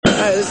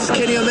Hi, this is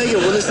Kenny Omega.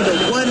 We're listening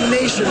to One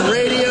Nation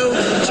Radio.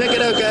 Check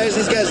it out, guys.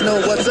 These guys know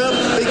what's up.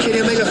 Big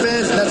Kenny Omega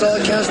fans, and that's all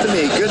that counts to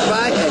me.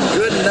 Goodbye and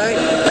good night.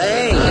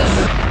 Bang.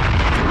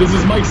 This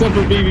is Mike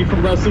Sempervive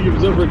from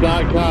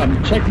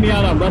WrestlingObserver.com. Check me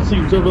out on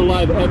Wrestling Observer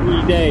Live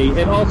every day.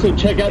 And also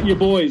check out your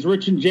boys,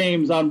 Rich and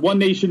James, on One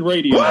Nation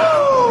Radio.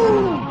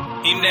 Woo!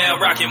 You now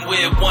rocking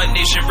with One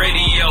Nation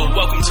Radio.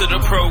 Welcome to the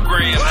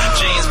program.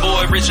 James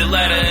Boyd, Richard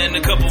Latta, and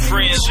a couple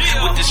friends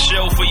with the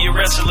show for your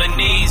wrestling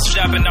needs.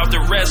 Shopping out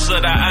the rest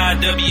of the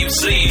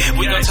IWC.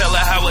 We gon' tell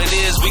her how it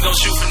is. We gon'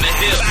 shoot from the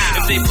hip.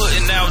 If they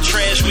putting out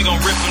trash, we gon'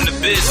 rip from the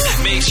bits.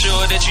 Make sure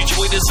that you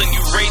tweet us and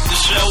you rate the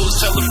shows.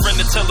 Tell a friend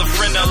to tell a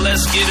friend. Now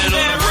let's get it on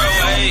the road.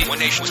 Hey,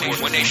 One Nation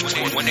Sports. One Nation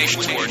Sports. One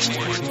Nation Sports.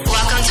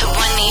 Welcome to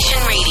One Nation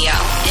Radio.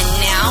 And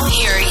now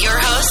here are your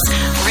hosts,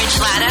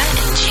 Rich Latta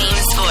and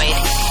James Boyd.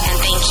 And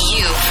thank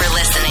you for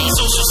listening.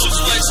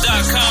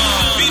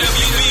 SocialSuplex.com.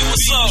 BWB,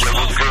 what's up?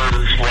 What's good?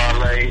 It's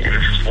Wale, and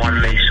this is One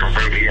Nation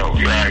Radio.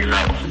 You already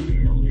know.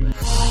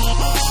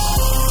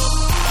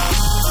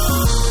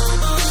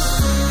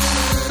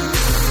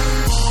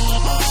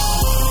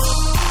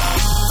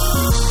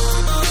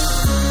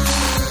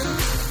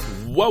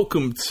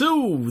 Welcome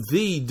to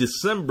the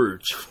December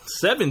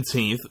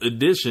 17th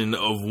edition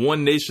of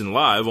One Nation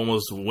Live.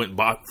 Almost went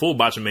full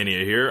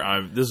botchamania here.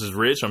 This is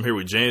Rich. I'm here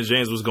with James.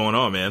 James, what's going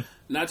on, man?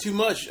 Not too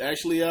much.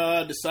 Actually,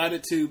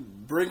 decided to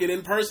bring it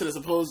in person as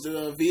opposed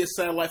to via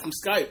satellite from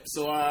Skype.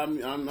 So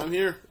I'm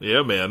here.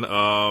 Yeah, man.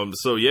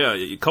 So yeah,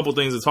 a couple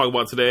things to talk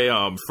about today.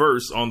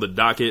 First on the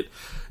docket,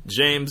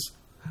 James,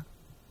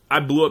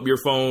 I blew up your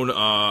phone.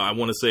 I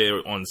want to say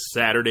on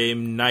Saturday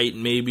night,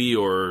 maybe,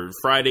 or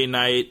Friday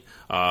night.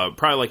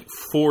 Probably like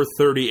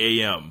 4:30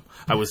 a.m.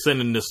 I was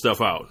sending this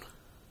stuff out.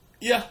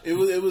 Yeah, it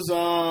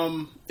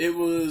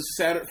was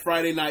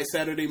Friday night,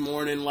 Saturday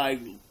morning,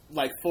 like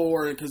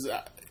 4,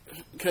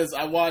 because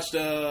I watched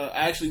I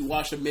actually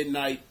watched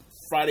a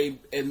Friday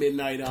at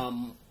midnight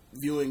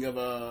viewing of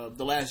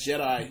The Last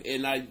Jedi,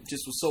 and I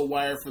just was so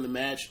wired from the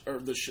match or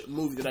the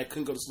movie that I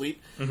couldn't go to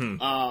sleep.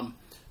 Mm-hmm.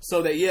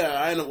 So that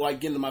I ended up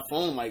like getting to my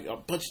phone, like a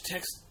bunch of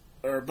texts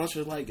or a bunch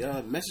of like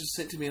messages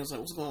sent to me. I was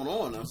like, "What's going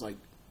on?" I was like,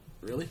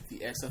 really? The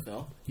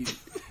XFL?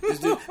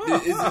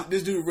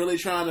 This dude really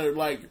trying to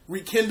like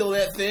rekindle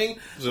that thing?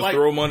 Just like,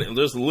 throw money,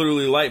 just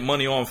literally light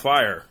money on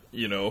fire,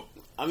 you know.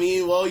 I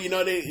mean, well, you know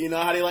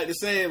how they like to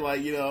say it,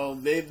 like, you know,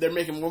 they're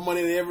making more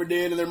money than they ever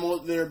did in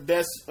their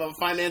best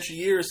financial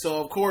year.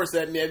 So of course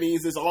that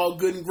means it's all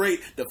good and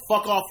great to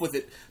fuck off with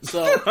it.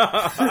 So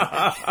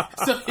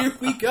so here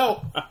we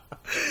go.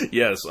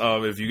 Yes,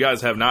 if you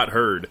guys have not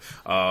heard,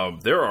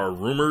 there are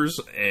rumors,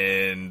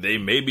 and they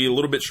may be a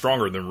little bit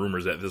stronger than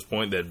rumors at this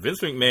point, that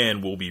Vince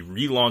McMahon will be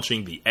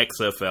relaunching the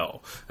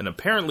XFL. And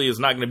apparently it's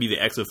not going to be the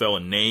XFL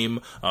in name.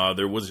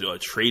 There was a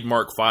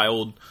trademark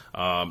filed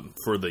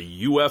for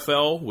the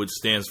UFL, which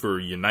stands for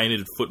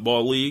United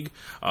Football League.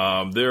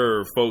 There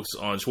are folks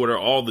on Twitter,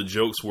 all the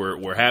jokes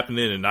were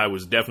happening, and I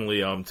was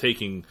definitely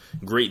taking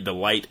great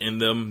delight in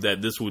them,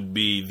 that this would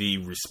be the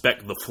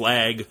Respect the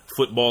Flag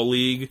Football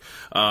League.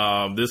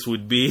 This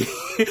would be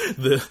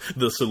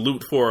the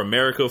Salute for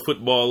America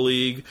Football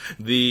League,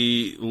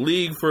 the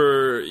league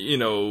for, you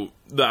know,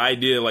 the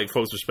idea, like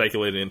folks are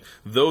speculating,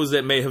 those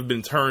that may have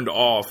been turned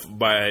off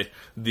by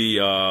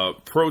the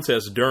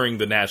protest during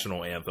the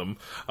national anthem,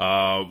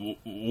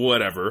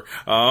 whatever,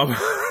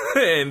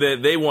 and that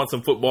they want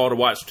some football to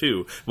watch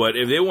too. But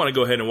if they want to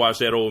go ahead and watch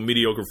that old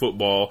mediocre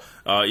football,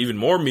 even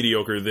more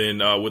mediocre than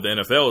what the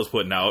NFL is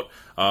putting out,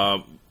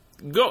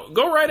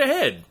 go right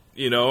ahead,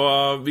 you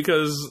know,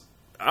 because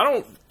I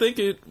don't think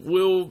it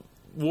will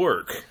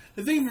work.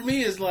 The thing for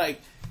me is,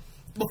 like,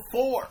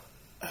 before,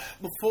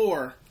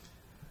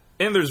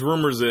 and there's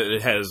rumors that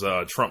it has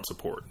Trump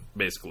support,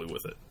 basically,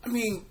 with it. I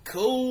mean,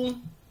 cool,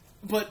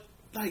 but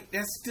like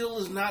that still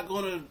is not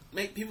going to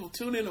make people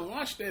tune in and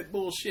watch that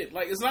bullshit.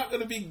 Like, it's not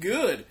going to be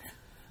good.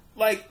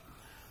 Like,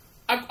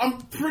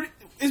 I'm pretty.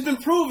 It's been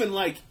proven,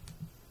 like,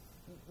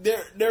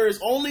 there is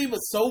only but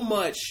so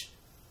much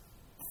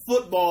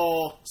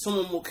football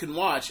someone can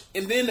watch,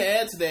 and then to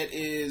add to that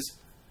is,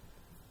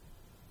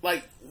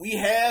 like, we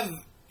have,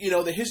 you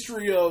know, the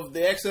history of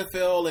the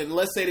XFL, and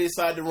let's say they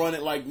decide to run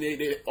it like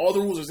all the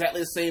rules are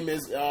exactly the same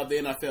as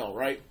the NFL,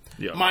 right?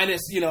 Yeah.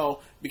 Minus, you know,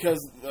 because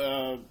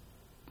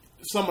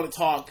some of the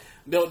talk,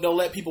 they'll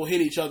let people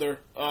hit each other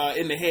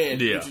in the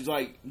head, which is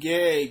like,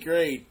 yay,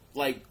 great,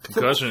 like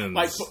concussions,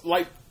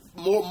 like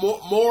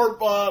more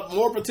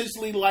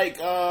potentially like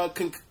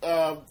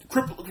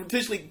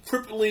potentially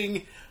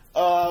crippling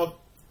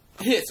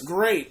hits.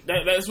 Great,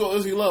 that's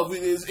what we love.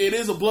 It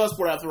is a blood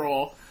sport after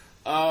all.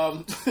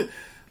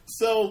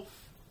 So,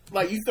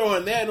 like, you throw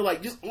in that, and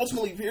like, just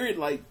ultimately, period,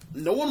 like,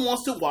 no one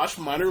wants to watch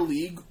minor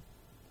league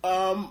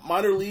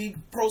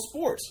pro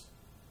sports.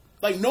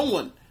 Like, no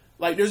one.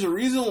 Like, there's a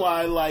reason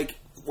why, like,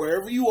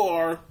 wherever you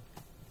are,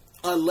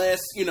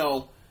 unless, you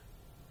know,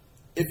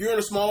 if you're in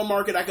a smaller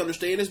market, I can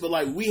understand this, but,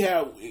 like, we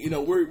have, you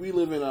know, we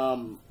live in,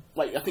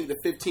 like, I think the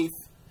 15th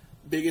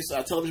biggest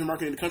television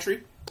market in the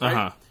country. Right?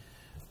 Uh-huh.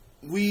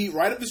 We,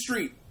 right up the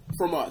street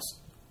from us,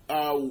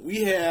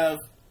 we have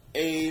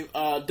the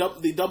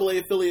AA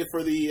affiliate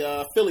for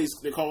the Phillies.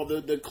 They call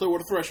it the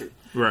Clearwater Threshers.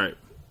 Right.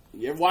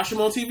 You ever watch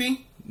them on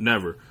TV?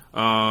 Never.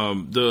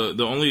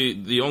 The only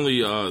You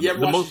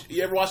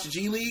ever watch the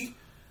G League?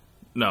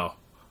 No.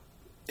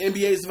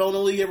 NBA's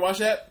Developmental League. You ever watch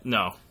that?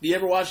 No. Do you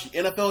ever watch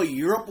NFL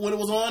Europe when it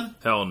was on?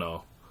 Hell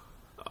no.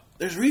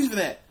 There's a reason for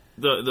that.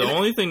 The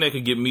only thing that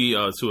could get me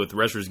to a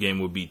Threshers game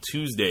would be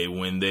Tuesday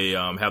when they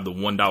have the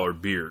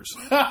 $1 beers.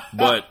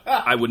 But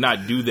I would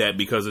not do that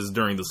because it's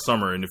during the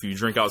summer. And if you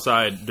drink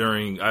outside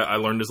I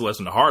learned this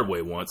lesson the hard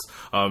way once.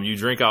 You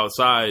drink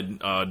outside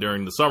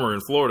during the summer in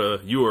Florida,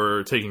 you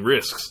are taking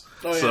risks.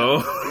 Oh, yeah. So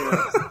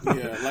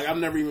yeah. Like I've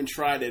never even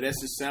tried that. That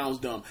just sounds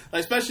dumb. Like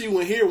especially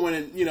when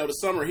the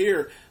summer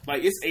here,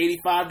 like it's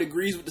 85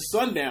 degrees with the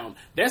sun down.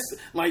 That's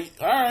like,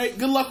 all right,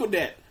 good luck with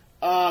that.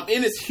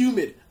 And it's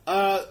humid.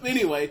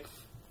 Anyway,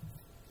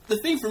 the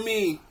thing for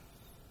me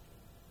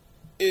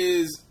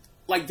is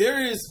like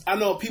I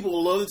know people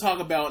will love to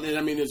talk about, and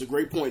I mean there's a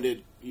great point that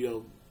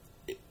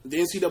the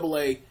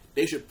NCAA,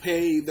 they should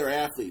pay their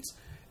athletes,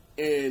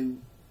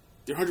 and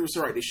they're 100%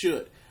 right, they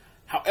should.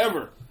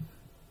 However,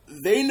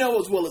 they know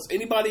as well as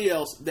anybody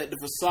else that the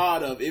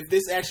facade of if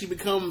this actually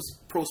becomes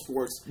pro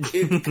sports,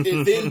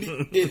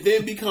 it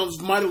then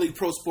becomes minor league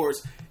pro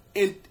sports,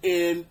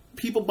 and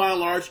people by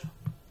and large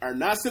are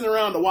not sitting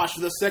around to watch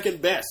the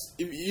second best.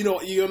 You know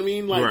what I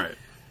mean? Like, right.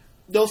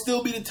 There'll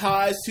still be the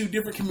ties to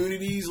different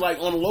communities, like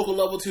on a local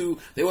level,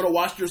 they want to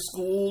watch their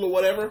school or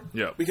whatever.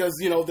 Yeah. Because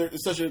they're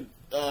such a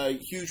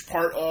huge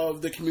part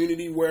of the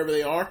community wherever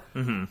they are.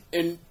 Mm-hmm.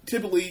 And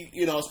typically,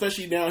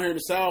 especially down here in the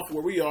South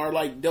where we are,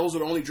 like those are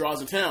the only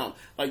draws in town.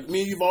 Like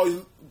me, you've always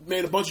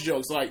made a bunch of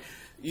jokes. Like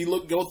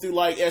you go through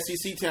like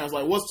SEC towns,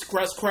 like what's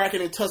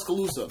cracking in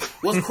Tuscaloosa?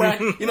 What's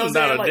cracking? You know what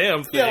I'm saying? Not a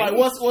damn thing. Yeah, like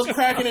what's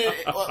cracking in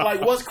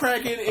what's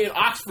cracking in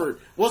Oxford?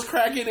 What's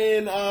cracking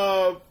in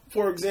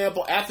for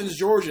example, Athens,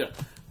 Georgia?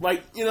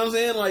 Like, you know what I'm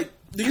saying? Like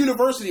the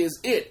university is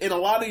it. In a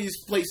lot of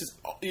these places,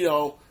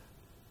 the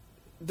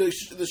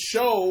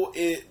show,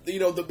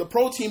 the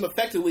pro team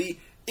effectively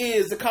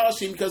is the college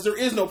team because there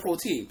is no pro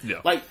team.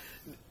 Yeah. Like,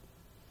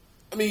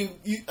 I mean,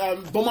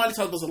 Bomani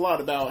talked to us a lot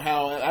about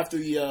how after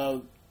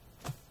the.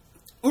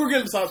 We were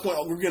getting besides the point.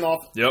 We're getting off.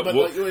 Yep. But,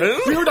 we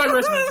were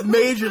digressing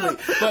majorly.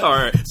 But, all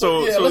right.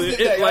 So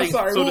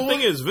the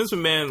thing is, Vince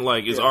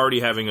McMahon is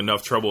already having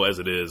enough trouble as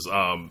it is,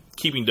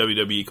 keeping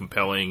WWE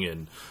compelling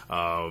and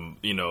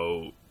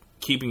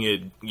keeping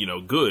it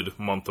good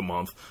month to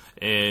month.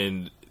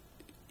 And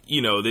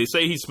they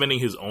say he's spending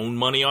his own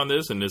money on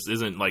this, and this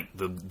isn't like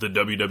the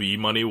WWE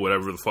money,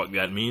 whatever the fuck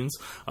that means,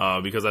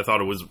 because I thought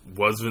it was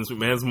Vince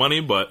McMahon's money,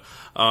 but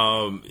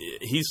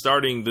he's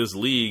starting this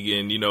league,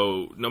 and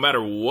no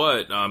matter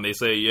what, they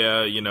say,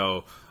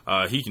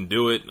 he can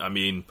do it. I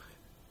mean,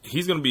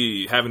 he's going to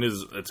be having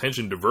his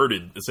attention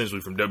diverted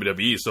essentially from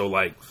WWE, so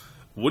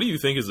what do you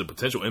think is the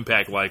potential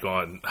impact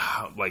on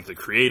the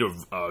creative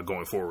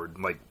going forward?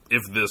 Like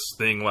if this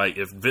thing,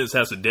 if Vince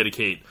has to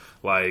dedicate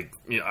I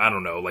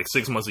don't know,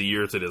 6 months a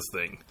year to this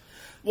thing.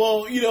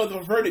 Well, the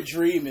perverted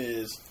dream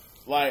is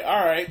all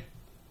right,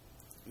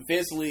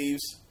 Vince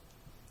leaves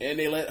and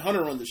they let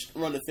Hunter run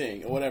the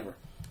thing or whatever.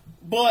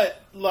 But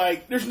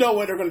there's no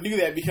way they're going to do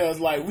that because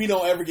we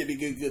don't ever get the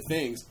good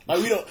things.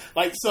 We don't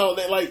so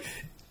that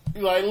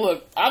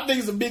look, I think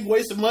it's a big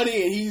waste of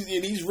money, and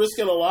he's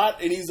risking a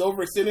lot, and he's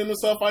overextending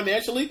himself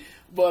financially.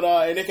 But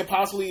and it could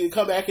possibly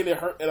come back and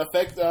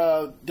affect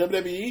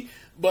WWE.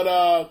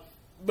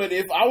 But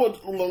if I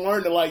would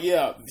learn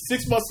that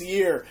 6 months a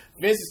year,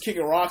 Vince is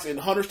kicking rocks and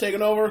Hunter's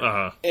taking over,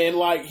 and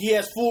he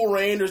has full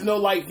reign. There's no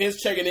Vince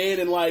checking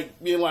in and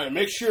being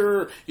make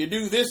sure you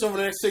do this over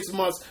the next 6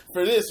 months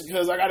for this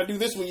because I got to do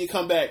this when you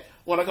come back.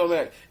 When I come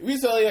back, if we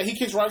tell he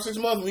kicks rock 6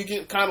 months, and we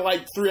get kind of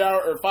 3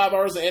 hours or 5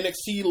 hours of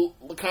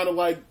NXT kind of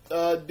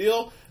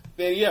deal,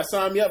 then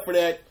sign me up for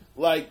that.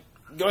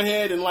 Go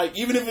ahead and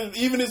even if it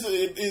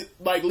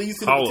leads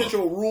to the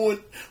potential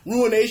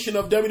ruination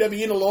of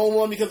WWE in the long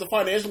run because of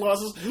financial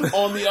losses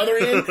on the other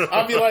end,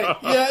 I'll be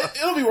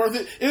it'll be worth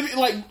it. It'll be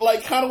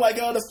kind of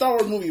the Star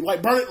Wars movie,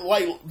 burn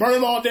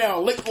it all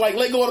down,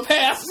 let go of the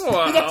past.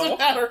 Wow. It doesn't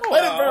matter,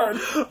 let it burn.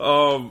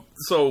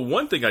 So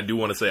one thing I do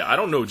want to say, I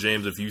don't know,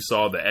 James, if you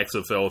saw the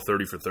XFL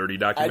 30 for 30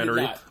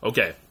 documentary. I did not.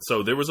 Okay,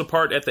 so there was a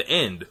part at the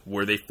end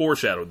where they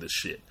foreshadowed this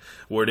shit,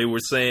 where they were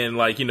saying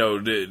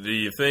do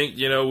you think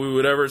we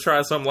would ever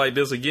try something like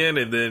this again?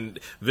 And then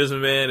Vince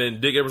McMahon and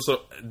Dick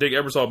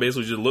Ebersol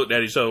basically just looked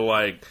at each other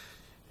on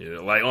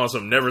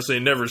some never say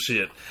never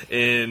shit.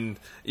 And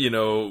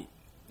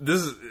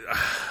this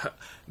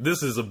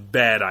is a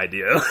bad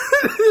idea.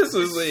 This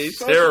is a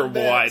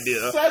terrible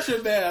idea. Such a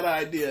bad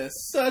idea.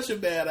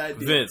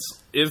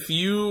 Vince, if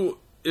you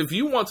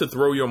want to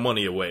throw your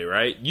money away,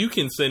 right, you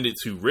can send it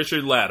to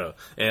Richard Latta,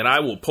 and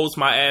I will post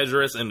my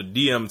address and the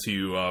DM to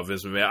you,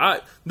 Vince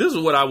McMahon. This is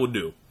what I would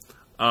do.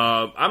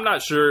 I'm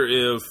not sure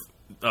if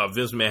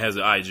Vince McMahon has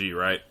an IG,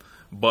 right?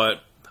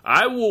 But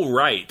I will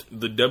write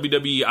the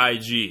WWE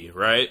IG,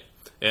 right?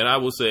 And I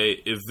will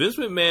say, if Vince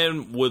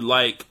McMahon would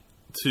like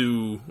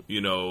to,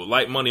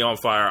 light money on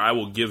fire, I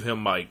will give him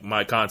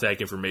my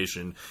contact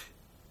information,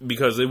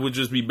 because it would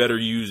just be better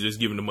used just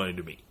giving the money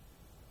to me.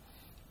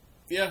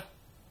 Yeah.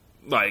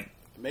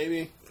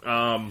 Maybe.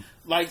 Honestly,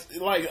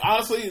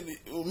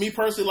 me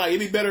personally, it'd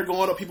be better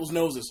going up people's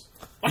noses.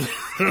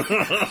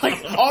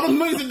 All the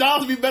millions of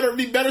dollars would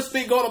be better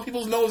spent going up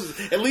people's noses.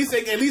 At least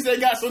they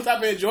got some type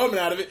of enjoyment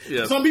out of it.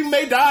 Yes. Some people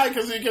may die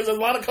because there's a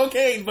lot of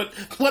cocaine, but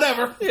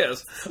whatever.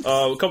 Yes.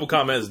 A couple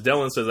comments.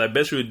 Dylan says, I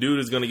bet you a dude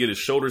is going to get his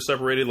shoulder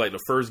separated like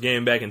the first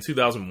game back in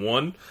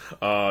 2001.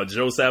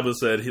 Joe Saba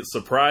said,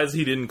 surprised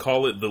he didn't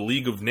call it the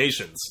League of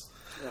Nations.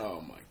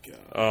 Oh my god.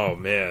 Oh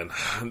man,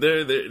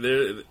 they're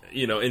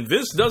and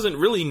Vince doesn't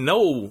really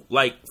know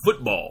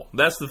football.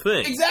 That's the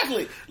thing.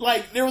 Exactly.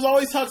 There was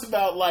always talks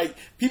about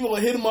people will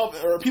hit him up,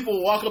 or people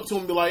will walk up to him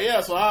and be like, "Yeah,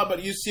 so how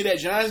about you see that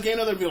Giants game?"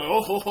 And be like,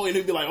 "Oh," and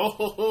he'd be like,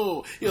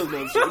 "Oh." He doesn't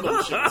know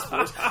shit.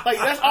 Sports.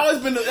 That's always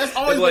been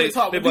the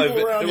talk.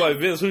 They're like,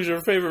 Vince, who's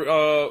your favorite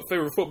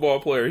football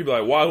player? He'd be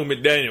like, Wahoo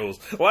McDaniels.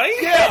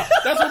 Yeah,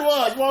 that's what it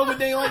was. Wahoo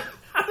McDaniels.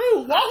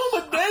 Dude, Wahoo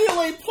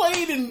McDaniel ain't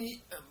played in.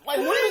 What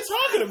are you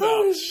talking about?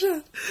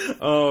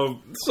 Oh,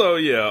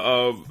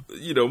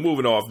 shit.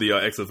 Moving off the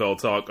XFL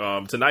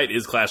talk, tonight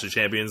is Clash of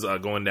Champions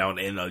going down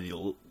in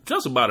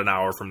just about an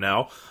hour from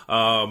now.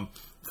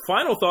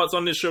 Final thoughts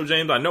on this show,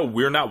 James? I know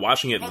we're not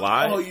watching it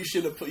live. Oh, you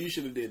should have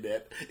did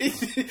that.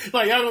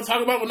 Y'all gonna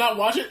talk about but not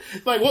watch it?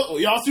 What?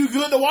 Y'all too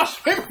good to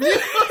watch pay-per-view?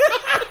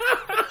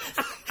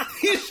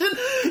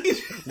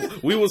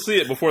 We will see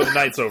it before the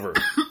night's over.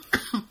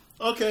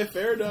 Okay,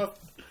 fair enough.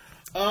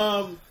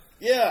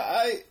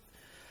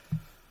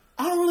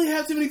 I don't really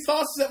have too many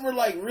thoughts except for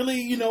I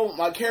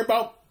care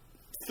about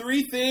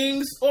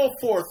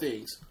four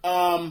things.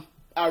 I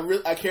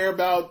care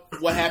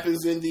about what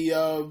happens in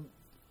the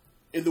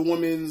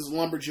women's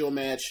lumberjill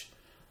match.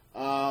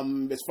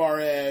 As far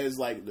as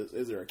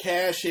is there a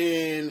cash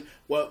in?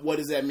 What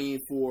does that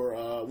mean for?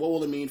 What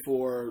will it mean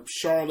for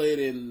Charlotte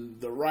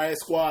and the Riot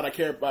Squad? I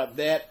care about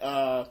that.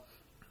 I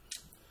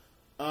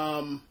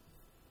don't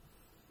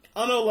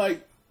know.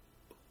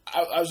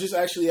 I was just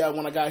actually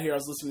when I got here, I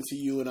was listening to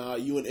you and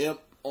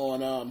Imp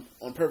on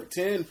Perfect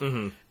 10,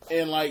 mm-hmm.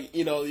 and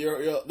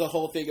your the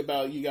whole thing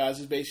about you guys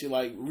is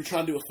basically we're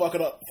trying to do a fuck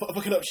it up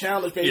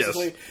challenge,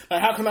 basically.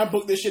 Yes. How can I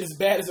book this shit as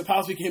bad as it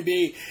possibly can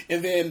be,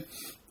 and then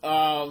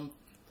how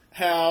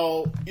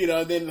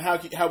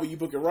will you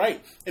book it right?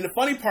 And the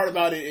funny part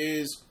about it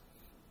is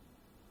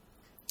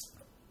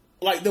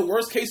the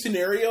worst case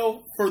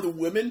scenario for the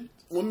women's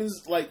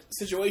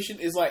situation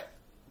is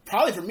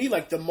probably for me,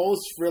 the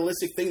most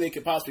realistic thing they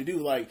could possibly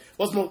do.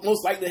 What's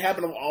most likely to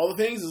happen of all the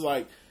things is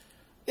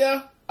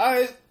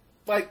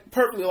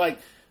perfectly,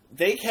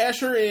 they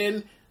cash her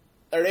in,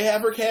 or they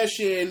have her cash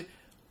in,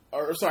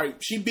 or sorry,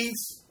 she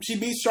beats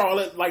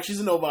Charlotte like she's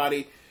a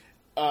nobody.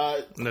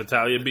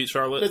 Natalya beats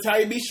Charlotte,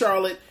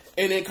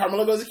 and then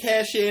Carmella goes to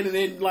cash in, and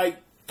then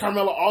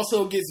Carmella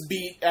also gets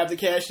beat after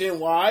cash in.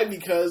 Why?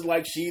 Because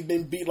she's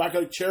been beat like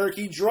a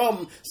Cherokee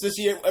drum since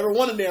she ever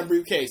won a damn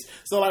briefcase.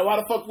 So why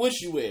the fuck would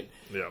she win?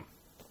 Yeah.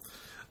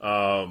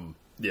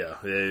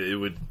 It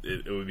would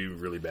be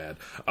really bad.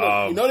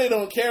 Look, they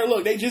don't care.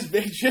 Look, they just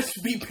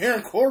beat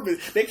Baron Corbin.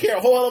 They care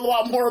a whole hell of a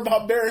lot more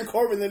about Baron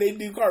Corbin than they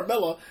do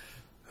Carmella.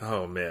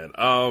 Oh man.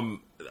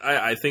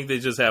 I think they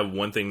just have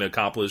one thing to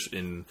accomplish,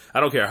 and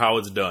I don't care how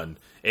it's done.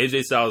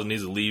 AJ Styles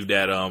needs to leave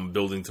that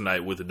building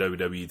tonight with the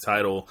WWE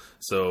title,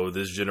 so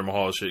this Jinder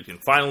Mahal shit can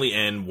finally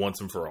end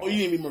once and for all. Oh, you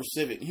need to be more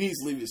specific. He needs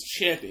to leave as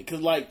champion,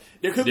 because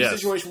there could be a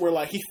situation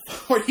where he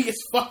gets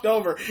fucked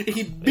over and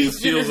he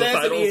beats Jinder's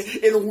ass and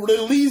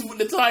leaves with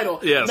the title,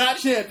 not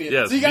champion.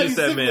 Yes. So you got to be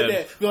specific with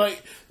that.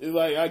 Be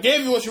like, I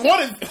gave you what you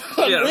wanted,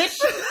 bitch.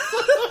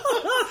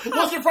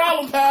 What's your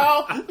problem,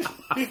 pal?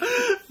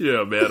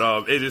 Yeah, man.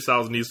 AJ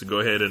Styles needs to go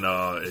ahead and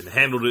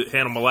handle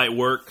my light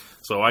work,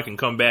 so I can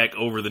come back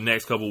over the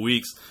next couple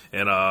weeks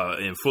and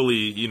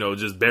fully,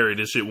 just bury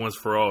this shit once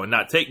for all and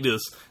not take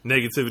this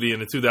negativity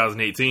into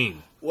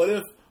 2018. What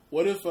if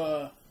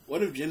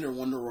Jinder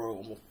won the Royal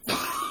Rumble?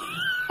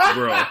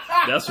 Bro,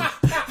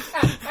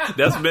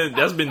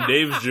 that's been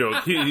Dave's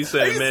joke. He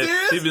said, man,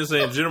 he's been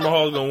saying Jinder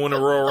Mahal's gonna win the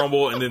Royal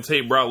Rumble and then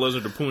take Brock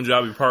Lesnar to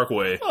Punjabi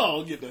Parkway.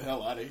 Oh, get the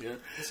hell out of here.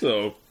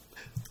 So.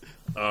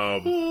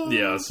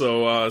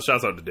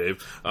 Shouts out to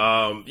Dave.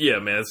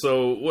 Man.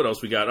 So what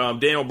else we got?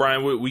 Daniel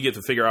Bryan, we get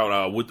to figure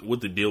out what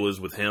the deal is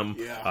with him.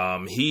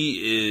 Yeah.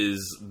 He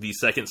is the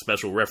second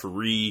special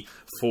referee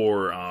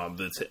for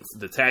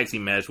the tag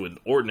team match with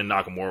Orton and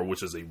Nakamura,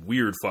 which is a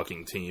weird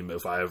fucking team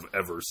if I've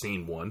ever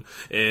seen one.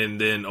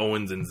 And then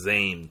Owens and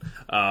Zayn.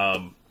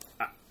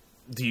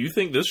 Do you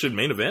think this should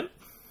main event?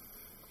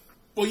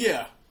 Well,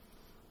 yeah.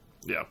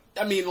 Yeah.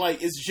 I mean,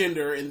 it's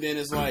Jinder, and then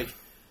it's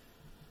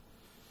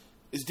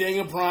it's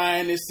Daniel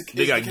Bryan.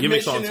 They got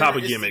gimmicks on top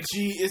of gimmicks.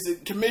 It's the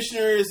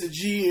commissioner. It's the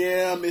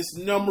GM. It's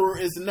the number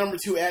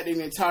two acting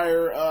the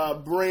entire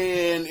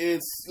brand.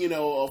 It's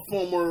a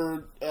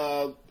former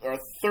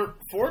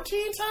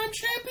 14-time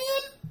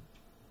champion.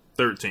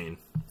 13.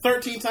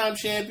 13-time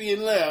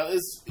champion. Yeah,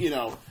 it's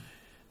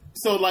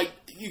So like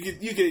you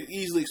could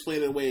easily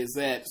explain it away as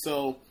that.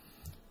 So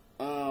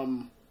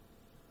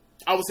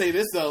I would say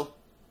this though,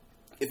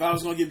 if I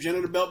was going to give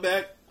Jinder the belt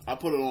back, I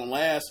put it on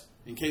last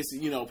in case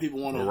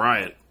people want to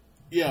riot.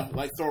 Yeah,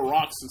 like throw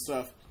rocks and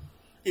stuff.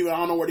 Even I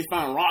don't know where they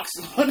find rocks.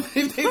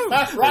 they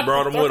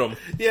brought them with them.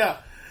 Yeah.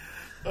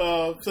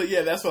 So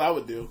yeah, that's what I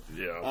would do.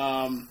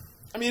 Yeah.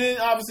 I mean, and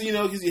obviously,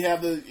 because you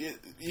have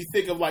you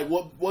think of like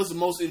what was the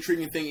most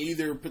intriguing thing,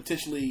 either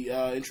potentially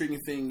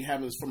intriguing thing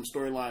happens from a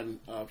storyline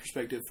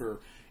perspective for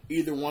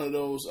either one of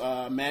those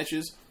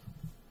matches,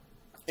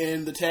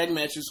 and the tag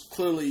match is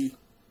clearly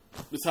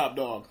the top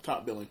dog,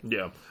 top billing.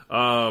 Yeah.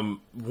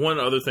 One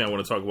other thing I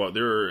want to talk about,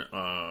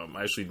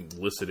 I actually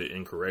listed it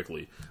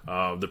incorrectly.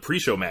 The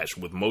pre-show match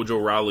with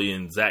Mojo Rawley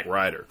and Zack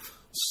Ryder.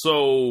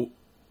 So,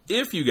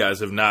 if you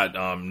guys have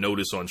not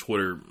noticed on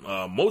Twitter,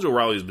 Mojo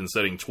Rawley has been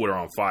setting Twitter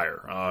on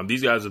fire.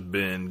 These guys have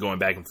been going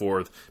back and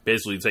forth,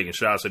 basically taking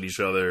shots at each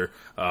other,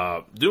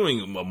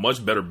 doing a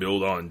much better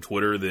build on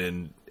Twitter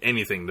than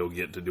anything they'll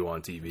get to do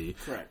on TV.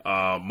 Correct.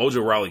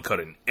 Mojo Rawley cut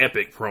an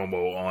epic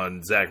promo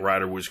on Zack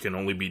Ryder, which can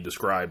only be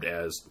described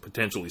as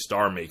potentially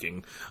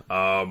star-making.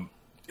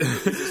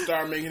 Is it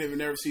star-making if it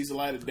never sees the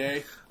light of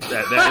day?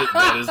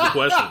 That is the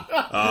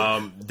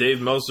question.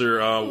 Dave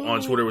Meltzer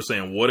on Twitter was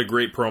saying, what a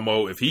great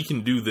promo. If he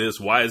can do this,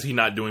 why is he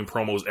not doing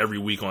promos every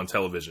week on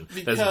television?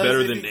 That's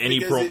better than any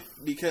promo.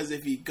 Because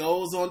if he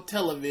goes on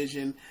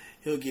television,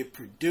 he'll get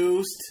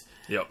produced.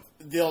 Yep.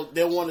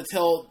 They'll want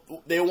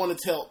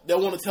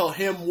to tell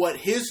him what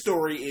his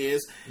story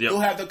is. Yep.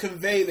 He'll have to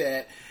convey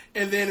that,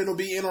 and then it'll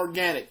be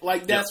inorganic.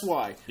 Like that's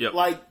why. Yep.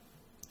 Like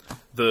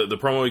the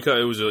promo he cut,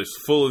 it was just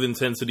full of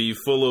intensity,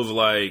 full of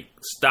like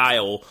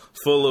style,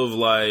 full of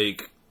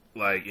like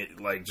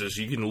just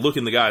you can look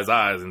in the guy's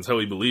eyes and tell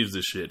he believes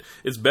this shit.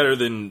 It's better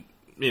than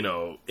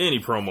any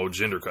promo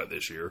Jinder cut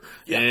this year.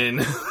 Yeah.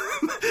 And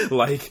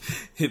like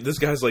this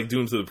guy's like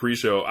doomed to the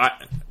pre-show.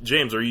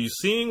 James, are you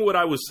seeing what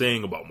I was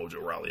saying about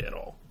Mojo Rawley at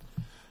all?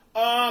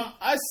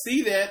 I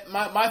see that.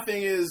 My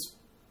thing is,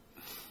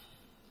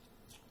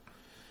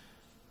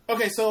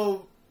 okay,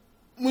 so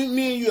me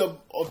and you have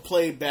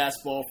played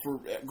basketball for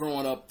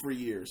growing up for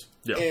years.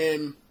 Yeah.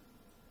 And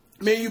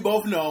me and you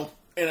both know,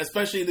 and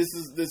especially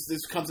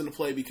this comes into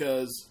play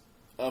because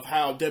of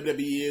how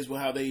WWE is, with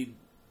how they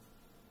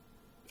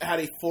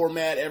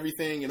format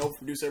everything and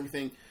overproduce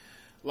everything.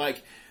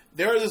 Like,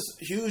 there is this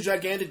huge,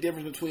 gigantic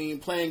difference between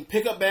playing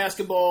pickup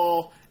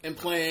basketball and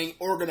playing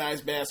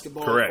organized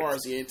basketball. Correct. As far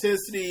as the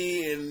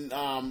intensity and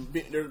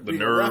being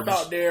nerves rough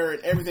out there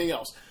and everything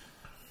else.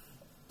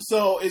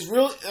 So it's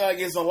really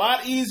it's a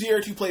lot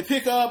easier to play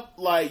pickup.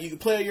 Like, you can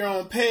play at your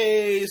own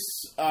pace.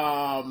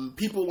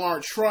 People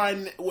aren't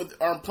playing with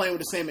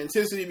the same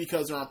intensity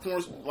because there aren't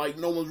points. Like,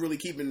 no one's really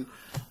keeping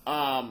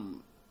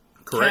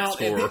correct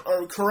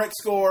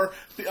score.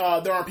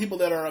 There aren't people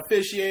that are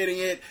officiating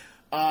it.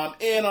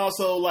 And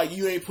also, like,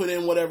 you ain't put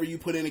in whatever you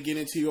put in to get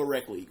into your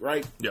rec league,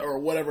 right? Yep. Or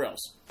whatever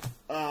else.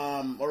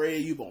 Or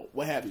AAU Bowl,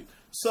 what have you.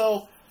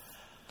 So,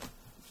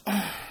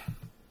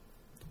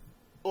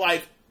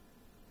 like,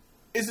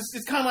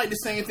 it's kind of like the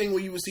same thing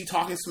where you would see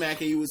Talking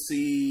Smack and you would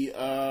see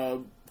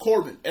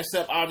Corbin.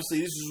 Except,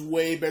 obviously, this is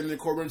way better than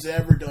Corbin's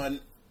ever done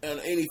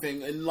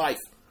anything in life.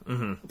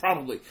 Mm-hmm.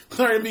 Probably.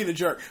 Sorry to be the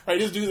jerk. Right,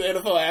 this dude's an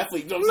NFL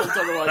athlete. You know what I'm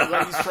talking about?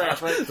 Like, he's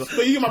trash, right?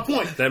 But you get my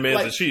point. That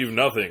man's achieved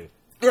nothing.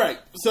 Right.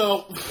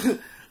 So,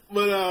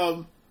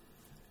 but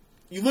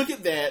you look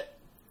at that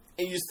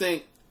and you just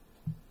think,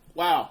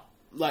 wow.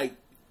 Like,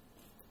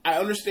 I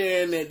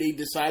understand that they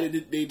decided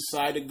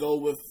to go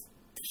with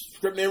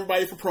scripting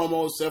everybody for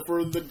promos, except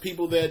for the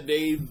people that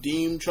they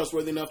deem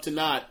trustworthy enough to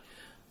not,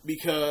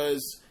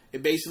 because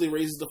it basically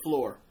raises the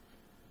floor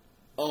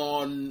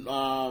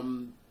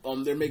on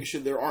they're making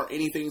sure there aren't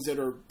any things that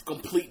are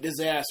complete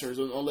disasters,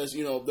 unless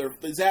they're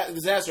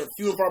disasters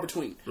few and far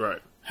between.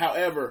 Right.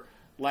 However,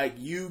 like,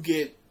 you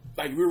get,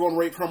 like, we were going to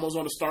rate promos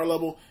on the star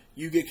level,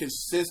 you get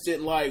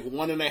consistent, like,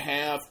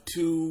 1.5,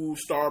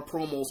 2-star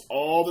promos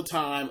all the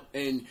time,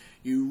 and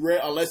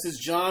unless it's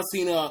John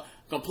Cena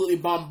completely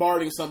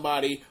bombarding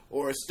somebody,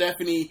 or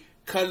Stephanie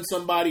cutting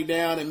somebody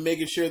down and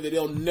making sure that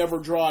they'll never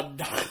draw a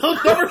dime.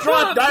 They'll never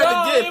draw a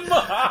dime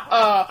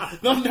again.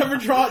 They'll never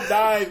draw a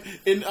dime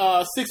in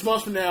 6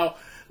 months from now.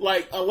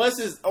 Like, unless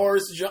it's Paul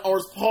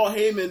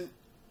Heyman.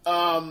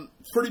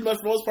 Pretty much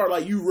for the most part,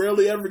 like, you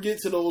rarely ever get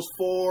to those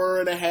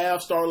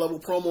 4.5-star level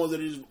promos that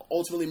are just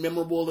ultimately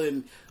memorable,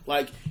 and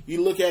like,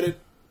 you look at it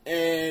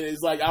and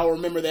it's like, I'll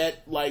remember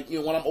that, like,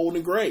 when I'm old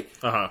and gray.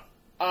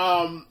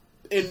 And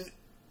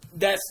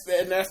that's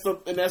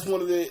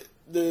one of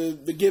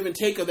the give and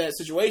take of that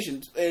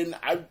situation. And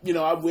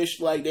I wish,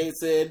 like they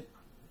said,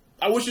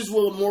 I wish this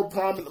was more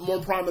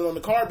prominent on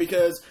the card,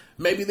 because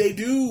maybe they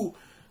do,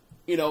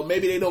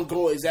 maybe they don't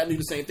go exactly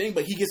the same thing,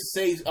 but he gets to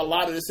say a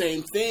lot of the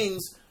same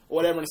things, or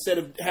whatever, instead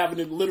of having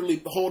to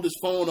literally hold his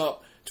phone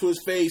up to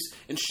his face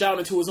and shout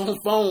into his own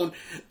phone,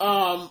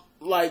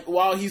 like,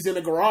 while he's in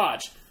a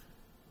garage.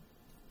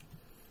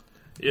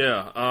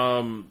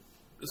 Yeah.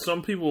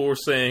 some people were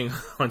saying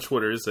on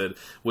Twitter, it said,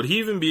 would he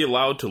even be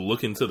allowed to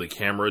look into the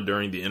camera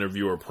during the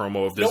interview or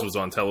promo if this was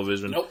on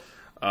television? Nope.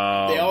 They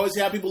always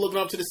have people looking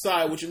up to the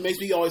side, which makes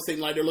me always think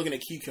like they're looking at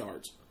key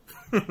cards.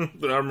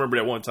 But I remember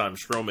that one time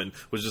Strowman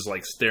was just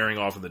like staring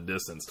off in the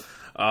distance.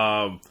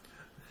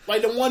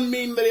 Like the one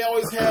meme that they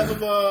always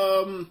have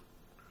of,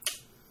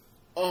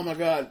 oh my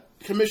god,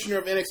 commissioner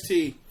of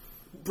NXT,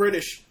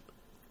 British.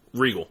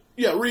 Regal.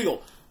 Yeah,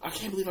 Regal. I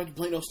can't believe I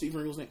blanked on Steve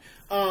Regal's name.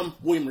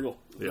 William Regal.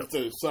 Yeah.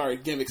 Sorry,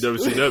 gimmicks.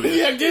 WCW.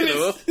 Yeah,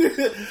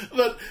 gimmicks.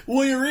 But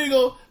William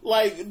Regal,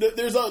 like,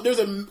 there's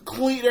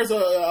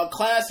a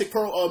classic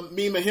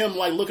meme of him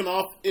like looking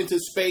off into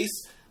space,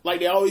 like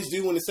they always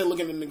do when they say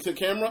looking into the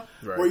camera,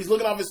 right. where he's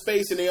looking off in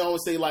space, and they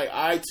always say like,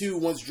 "I too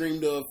once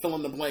dreamed of fill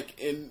in the blank,"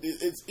 and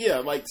it's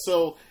like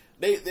so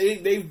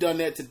they've done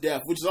that to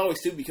death, which is always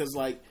stupid because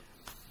like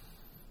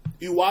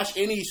you watch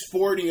any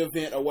sporting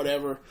event or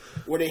whatever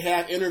where they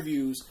have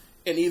interviews.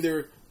 And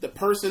either the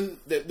person,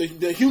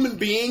 the human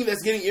being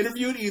that's getting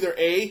interviewed, either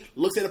A,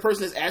 looks at the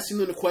person that's asking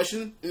them the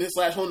question and then /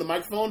 holding the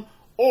microphone,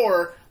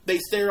 or they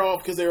stare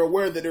off because they're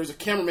aware that there's a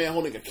cameraman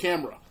holding a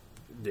camera.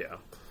 Yeah.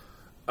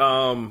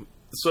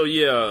 So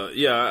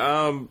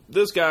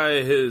this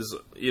guy so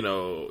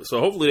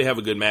hopefully they have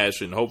a good match,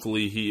 and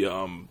hopefully he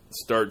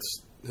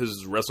starts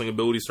his wrestling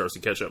ability starts to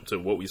catch up to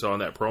what we saw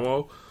in that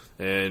promo.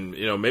 And,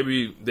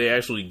 maybe they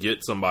actually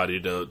get somebody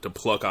to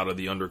pluck out of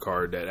the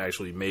undercard that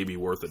actually may be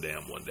worth a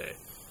damn one day.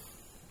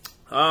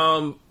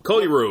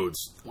 Cody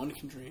Rhodes. One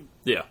can dream.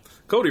 Yeah.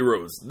 Cody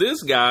Rhodes.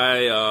 This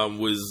guy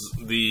was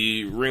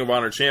the Ring of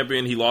Honor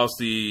champion. He lost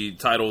the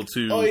title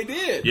to... Oh, he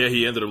did? Yeah,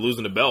 he ended up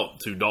losing the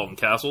belt to Dalton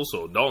Castle.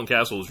 So Dalton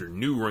Castle is your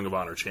new Ring of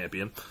Honor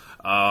champion.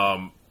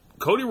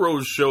 Cody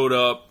Rhodes showed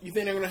up... You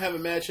think they're going to have a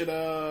match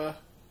at...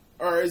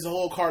 Or is the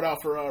whole card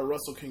out for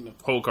Wrestle Kingdom?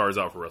 Whole card's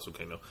out for Wrestle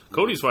Kingdom.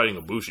 Cody's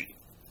fighting Ibushi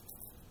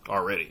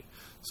already.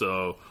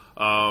 So,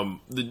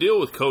 the deal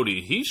with Cody,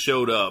 he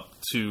showed up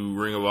to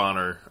Ring of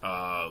Honor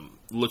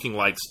looking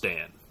like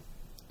Stan.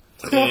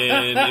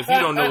 And if you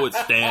don't know what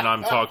Stan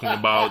I'm talking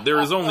about, there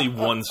is only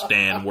one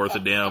Stan worth a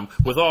damn,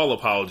 with all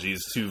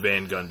apologies to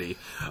Van Gundy.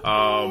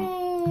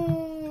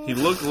 He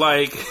looked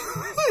like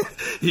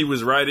he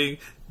was writing,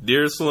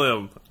 Dear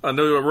Slim, I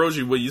know I wrote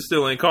you, but you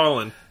still ain't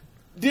calling.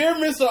 Dear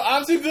Mr.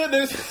 I'm Too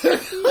Goodness.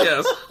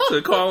 Yes,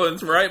 to call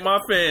and write my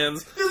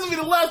fans. This will be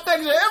the last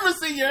time you ever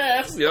see your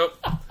ass.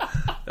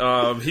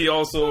 Yep. He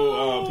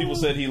also, people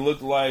said he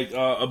looked like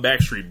a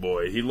Backstreet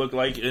Boy. He looked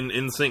like an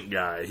NSYNC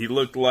guy. He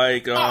looked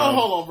like...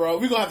 hold on, bro.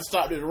 We're going to have to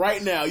stop this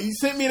right now. You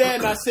sent me that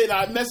and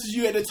I messaged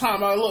you at the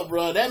time. I look,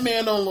 bro, that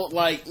man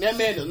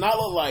does not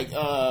look like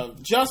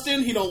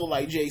Justin. He don't look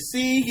like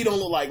JC. He don't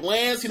look like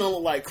Lance. He don't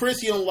look like Chris.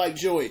 He don't look like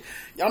Joey.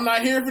 I'm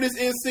not here for this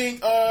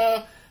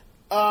NSYNC,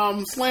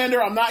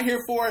 slander. I'm not here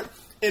for it.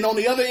 And on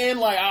the other end,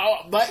 like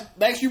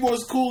Backstreet Boys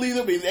is cool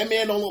either, but that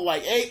man don't look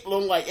like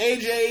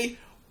AJ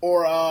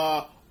or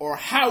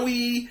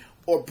Howie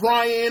or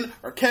Brian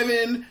or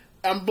Kevin.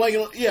 I'm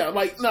blanking. Yeah,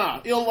 like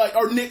nah. He don't like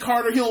or Nick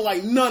Carter. He don't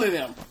like none of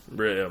them.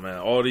 Yeah, man.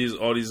 All these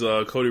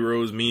Cody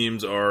Rhodes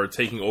memes are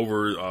taking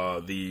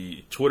over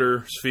the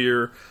Twitter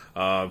sphere.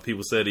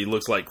 People said he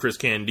looks like Chris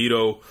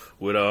Candido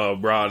with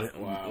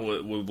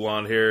with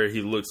blonde hair.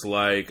 He looks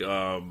like.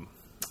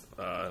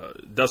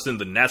 Dustin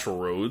the Natural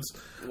Rhodes.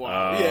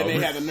 Wow. Yeah, they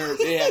had the nerve.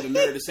 They had the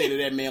nerve to say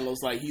that man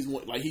looks like he's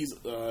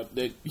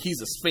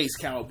a space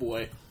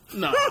cowboy.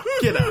 Nah,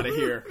 get out of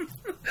here.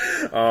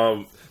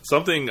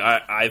 Something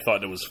I thought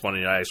that was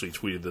funny. I actually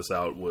tweeted this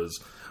out. Was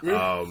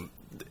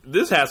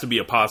this has to be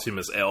a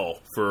posthumous L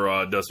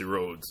for Dusty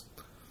Rhodes?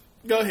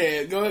 Go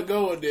ahead.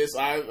 Go with this.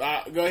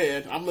 Go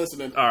ahead. I'm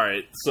listening. All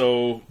right.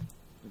 So.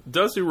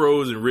 Dusty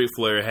Rhodes and Ric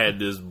Flair had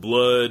this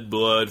blood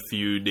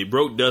feud. They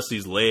broke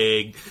Dusty's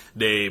leg.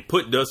 They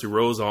put Dusty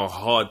Rhodes on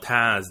hard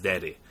times,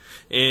 daddy.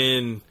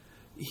 And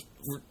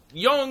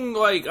young,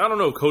 like, I don't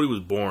know if Cody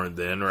was born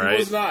then, right? He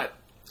was not.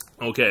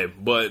 Okay,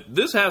 but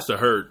this has to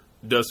hurt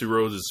Dusty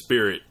Rhodes'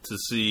 spirit to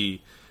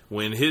see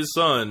when his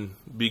son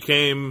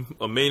became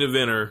a main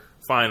eventer,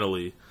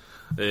 finally,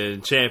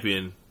 and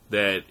champion,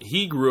 that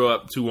he grew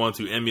up to want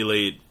to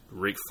emulate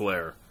Ric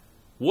Flair.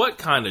 What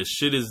kind of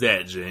shit is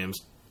that, James?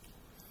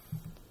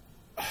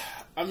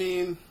 I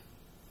mean,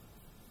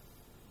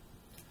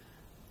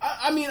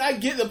 I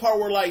get the part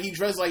where like he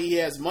dressed like he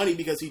has money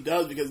because he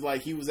does, because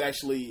like he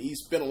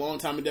spent a long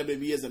time in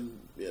WWE as a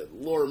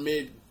lower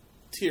mid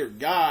tier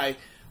guy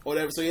or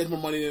whatever, so he has more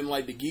money than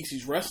like the geeks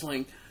he's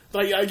wrestling.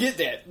 Like I get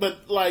that,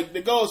 but like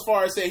to go as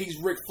far as saying he's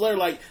Ric Flair,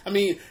 like I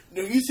mean,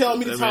 you tell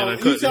me the time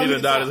he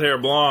done dyed his hair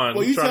blonde,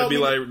 well, trying to be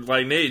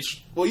like Nate.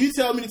 Well, you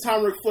tell me the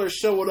time Ric Flair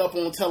showed up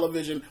on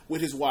television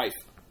with his wife.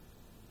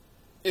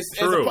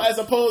 As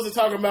opposed to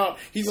talking about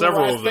he's going to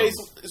ride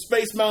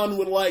Space Mountain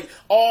with like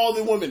all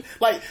the women.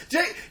 Like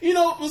Jay, it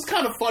was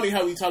kind of funny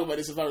how we talk about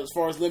this as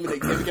far as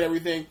limited gimmick and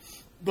everything.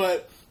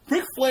 But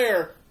Ric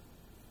Flair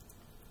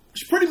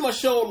pretty much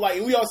showed like,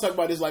 and we always talk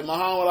about this, like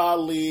Muhammad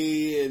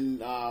Ali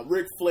and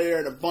Ric Flair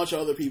and a bunch of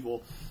other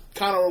people,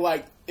 kind of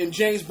like, and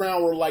James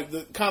Brown were like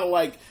the kind of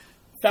like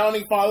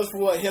founding fathers for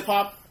what hip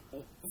hop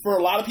for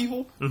a lot of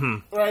people,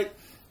 right?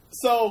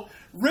 So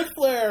Ric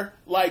Flair,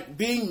 like,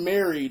 being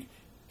married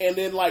and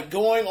then, like,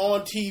 going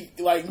on TV,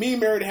 like, being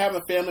married and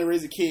having a family and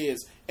raising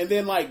kids, and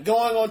then, like,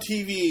 going on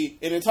TV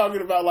and then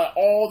talking about, like,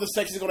 all the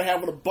sex he's going to have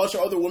with a bunch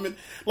of other women.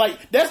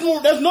 Like, there's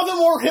nothing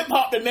more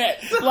hip-hop than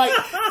that. Like,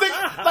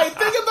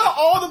 think about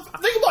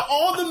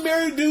all the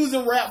married dudes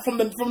in rap from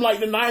like,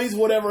 the 90s,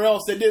 whatever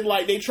else, that did,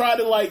 like, they tried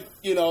to, like,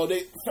 you know,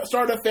 they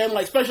started a family,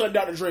 like, especially like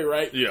Dr. Dre,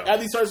 right? Yeah.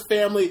 After he starts a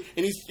family,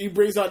 and he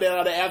brings out the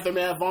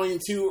Aftermath Volume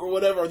 2 or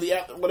whatever, or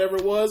whatever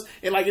it was,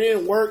 and, like, it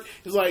didn't work.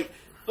 It's like,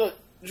 look,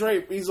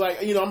 Dre, he's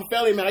like, you know, I'm a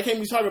family man. I can't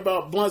be talking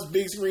about blunts,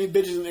 big screen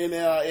bitches,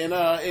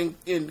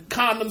 and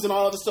condoms and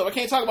all other stuff. I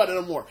can't talk about it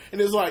no more. And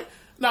it's like,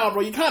 nah,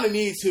 bro, you kind of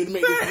need to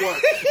make this work.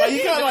 Like,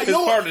 you kind of like, it's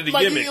part of the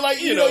gimmick.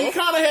 You know, you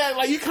kind of had,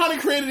 like, you kind of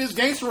created this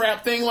gangster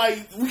rap thing.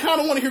 Like, we kind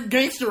of want to hear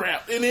gangster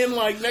rap, and then,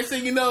 like, next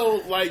thing you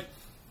know, like,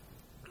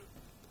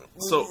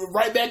 so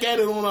right back at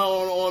it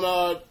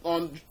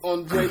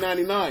on Dre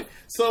 99.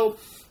 So,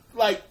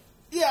 like,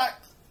 yeah.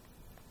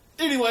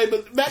 Anyway,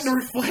 but back to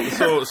Ric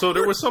Flair. So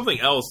there was something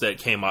else that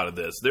came out of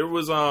this. There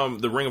was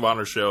the Ring of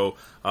Honor show.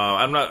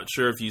 I'm not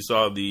sure if you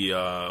saw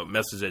the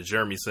message that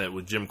Jeremy sent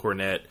with Jim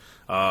Cornette,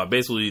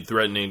 basically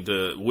threatening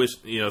to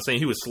saying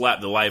he would slap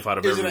the life out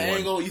of everyone. Is it an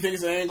angle? You think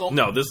it's an angle?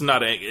 No, this is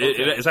not. Okay.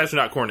 It's actually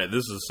not Cornette.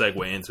 This is a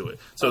segue into it.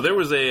 So there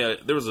was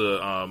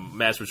a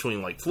match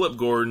between, like, Flip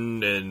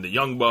Gordon and the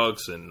Young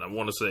Bucks, and I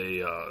want to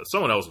say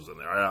someone else was in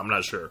there. I'm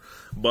not sure,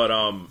 but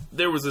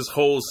there was this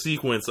whole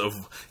sequence of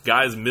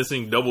guys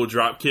missing double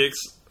drop kicks.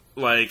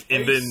 Like,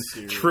 and then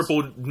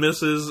triple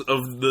misses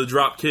of the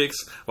drop kicks,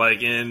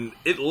 like, and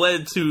it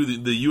led to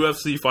the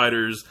UFC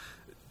fighters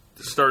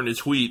starting to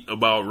tweet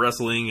about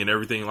wrestling and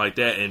everything like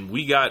that, and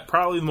we got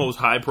probably the most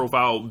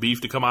high-profile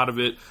beef to come out of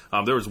it.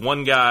 There was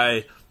one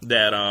guy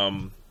that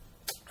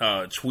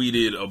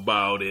tweeted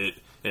about it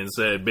and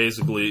said,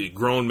 basically,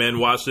 grown men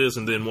watch this,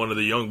 and then one of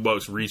the Young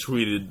Bucks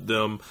retweeted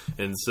them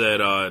and said,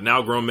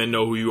 now grown men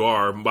know who you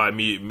are by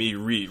me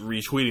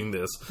retweeting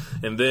this.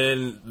 And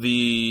then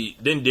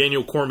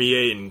Daniel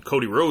Cormier and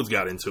Cody Rhodes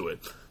got into it.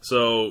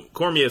 So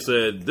Cormier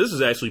said, this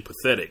is actually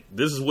pathetic.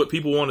 This is what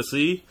people want to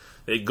see.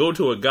 They go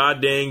to a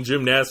goddamn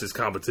gymnastics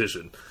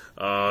competition.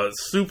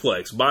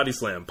 Suplex, body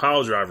slam,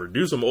 pile driver,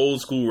 do some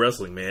old school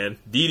wrestling, man.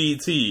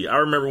 DDT. I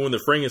remember when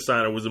the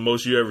Frankensteiner was the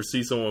most you ever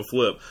see someone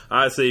flip.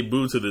 I say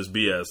boo to this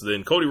BS.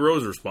 Then Cody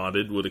Rhodes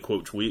responded with a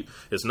quote tweet.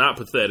 It's not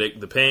pathetic.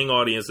 The paying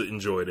audience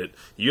enjoyed it.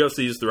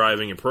 UFC is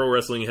thriving and pro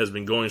wrestling has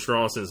been going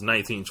strong since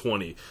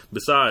 1920.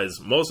 Besides,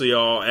 most of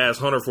y'all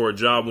ask Hunter for a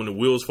job when the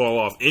wheels fall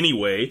off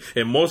anyway,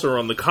 and most are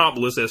on the comp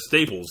list as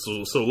staples.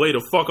 So lay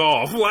the fuck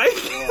off. Like,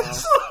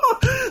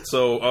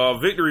 So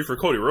victory for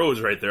Cody Rhodes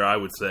right there, I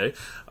would say.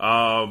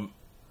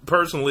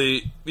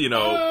 Personally, you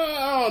know,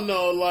 I don't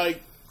know,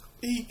 like,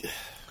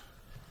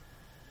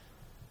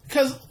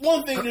 because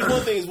one thing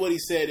is what he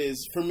said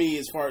is, for me,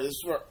 as far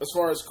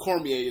as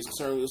Cormier is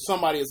concerned,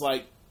 somebody is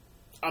like,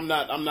 I'm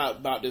not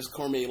about this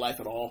Cormier life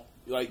at all.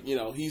 Like, you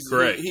know, he's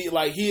correct.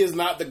 He is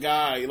not the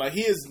guy. Like,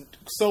 he is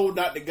so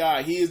not the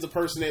guy. He is the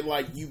person that,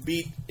 like, you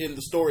beat in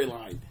the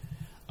storyline.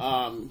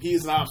 He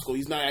is an obstacle.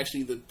 He's not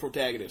actually the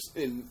protagonist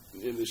in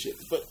the shit.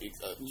 But,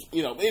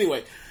 you know,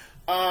 anyway,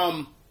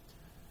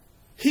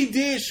 he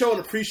did show an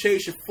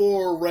appreciation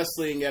for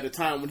wrestling at a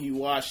time when he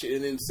watched it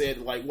and then said,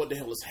 like, what the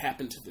hell has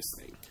happened to this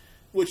thing?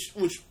 Which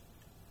leads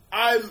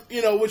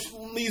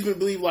me to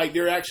believe, like,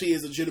 there actually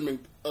is a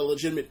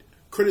legitimate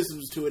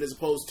criticism to it, as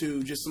opposed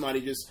to just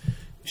somebody just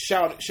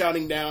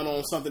shouting down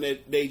on something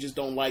that they just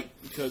don't like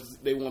because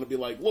they want to be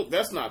like, look,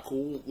 that's not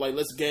cool. Like,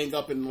 let's gang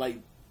up and, like,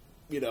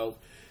 you know,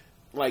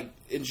 like,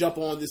 and jump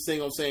on this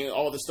thing of saying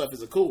all this stuff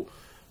isn't cool.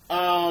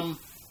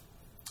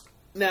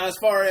 Now, as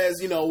far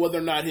as, you know, whether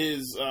or not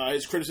his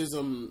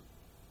criticism,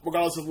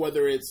 regardless of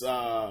whether it's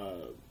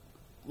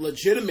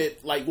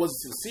legitimate, like, was it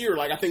sincere?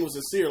 Like, I think it was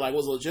sincere. Like,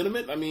 was it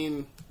legitimate? I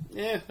mean,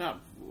 not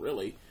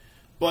really.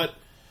 But,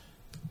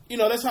 you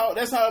know, that's how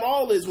it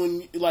all is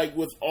when, like,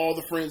 with all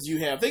the friends you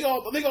have. Think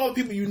all the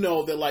people you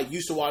know that, like,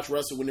 used to watch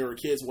wrestling when they were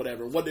kids or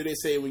whatever. What did they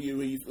say when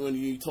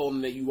you told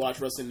them that you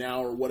watch wrestling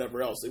now or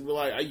whatever else? They were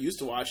like, I used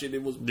to watch it.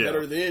 It was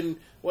better than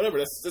whatever.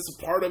 That's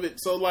a part of it.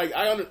 So, like,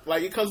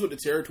 it comes with the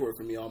territory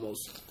for me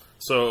almost.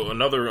 So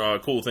another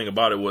cool thing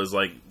about it was,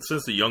 like,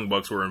 since the Young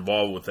Bucks were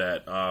involved with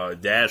that,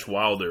 Dash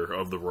Wilder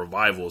of the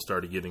Revival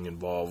started getting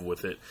involved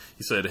with it.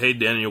 He said, "Hey,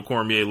 Daniel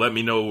Cormier, let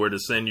me know where to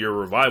send your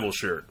Revival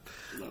shirt."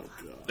 Oh,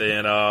 God.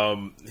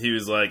 And he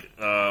was like,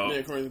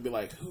 Daniel Cormier would be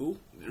like, who?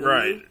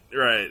 Right.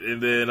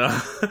 And then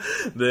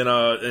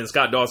and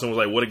Scott Dawson was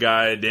like, what a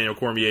guy Daniel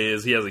Cormier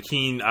is. He has a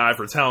keen eye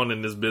for talent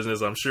in this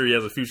business. I'm sure he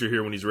has a future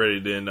here when he's ready.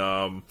 Then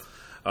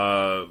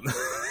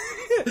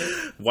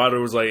Wilder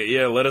was like,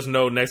 yeah, let us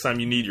know next time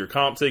you need your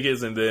comp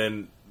tickets. And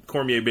then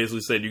Cormier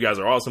basically said, you guys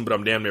are awesome, but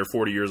I'm damn near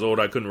 40 years old.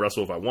 I couldn't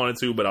wrestle if I wanted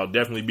to, but I'll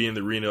definitely be in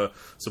the arena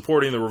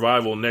supporting the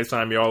Revival next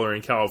time y'all are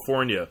in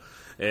California.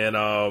 And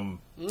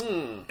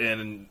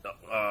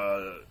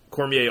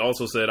Cormier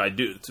also said,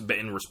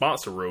 in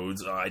response to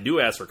Rhodes, I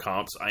do ask for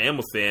comps. I am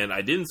a fan.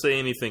 I didn't say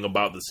anything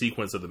about the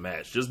sequence of the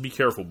match. Just be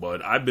careful,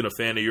 bud. I've been a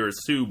fan of yours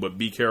too, but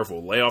be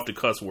careful. Lay off the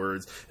cuss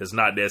words. It's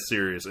not that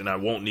serious, and I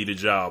won't need a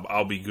job.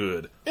 I'll be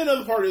good.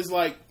 Another part is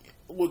like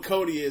what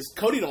Cody is.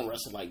 Cody don't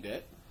wrestle like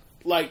that.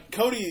 Like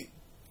Cody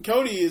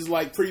is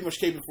like pretty much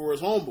caping for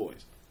his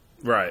homeboys.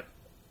 Right.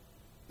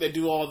 That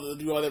do all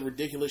that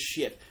ridiculous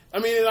shit. I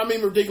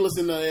mean ridiculous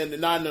in the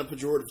not in a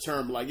pejorative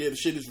term. Like, yeah, the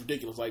shit is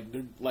ridiculous. Like,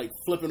 they're like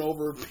flipping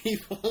over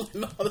people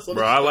and all this other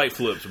bro, stuff. I like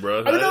flips,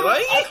 bro.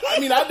 I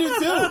mean, I do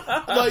too.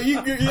 Like, you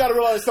gotta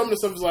realize some of the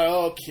stuff is like,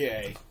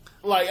 okay.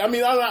 Like, I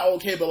mean, I'm not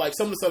okay, but like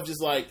some of the stuff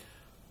just like,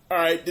 all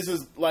right, this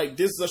is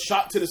a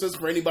shot to the system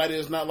for anybody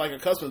that's not like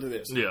accustomed to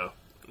this. Yeah.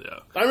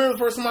 I remember the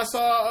first time I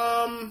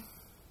saw.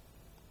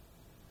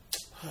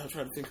 I'm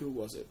trying to think, who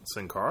was it?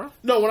 Sin Cara?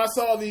 No, when I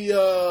saw the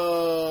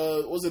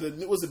was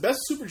it Best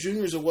Super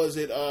Juniors or was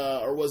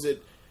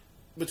it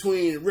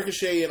between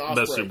Ricochet and Ospreay?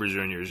 Best Super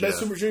Juniors. Best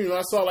Super Juniors. When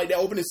I saw like that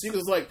opening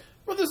sequence, like,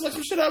 bro, this is like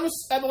some shit out of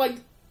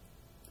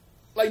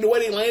like the way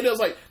they landed. I was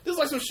like, this is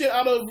like some shit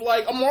out of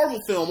like a Marvel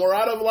film or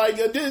out of like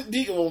a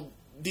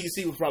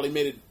DC would probably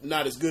made it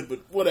not as good, but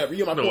whatever.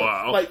 You know my point.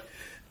 Wow. Like,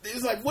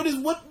 it's like what?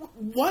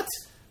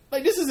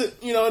 Like, this isn't,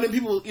 and then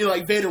people,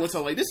 like Vader would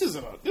tell, like, this is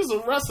a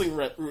wrestling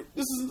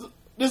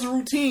this is a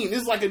routine.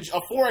 This is like a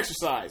floor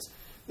exercise.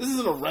 This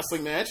isn't a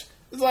wrestling match.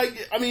 It's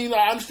like, I mean,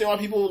 I understand why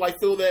people like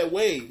feel that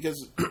way,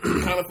 because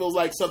it kind of feels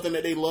like something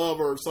that they love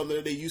or something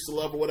that they used to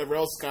love or whatever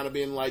else is kind of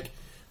being like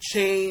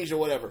changed or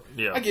whatever.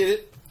 Yeah, I get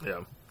it.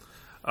 Yeah,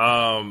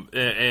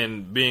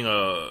 and being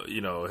a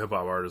hip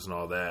hop artist and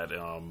all that,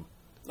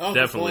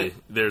 definitely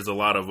there's a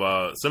lot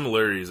of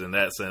similarities in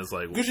that sense.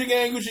 Like Gucci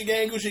gang, Gucci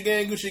gang, Gucci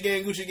gang, Gucci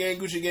gang, Gucci gang,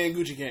 Gucci gang,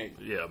 Gucci gang.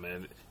 Yeah,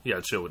 man, you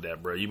gotta chill with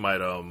that, bro. You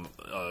might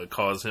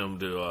cause him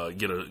to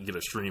get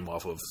a stream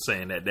off of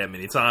saying that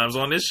many times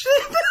on this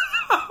shit.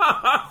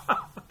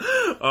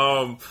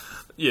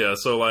 Yeah,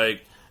 so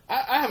like,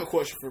 I have a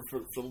question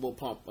for Lil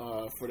Pump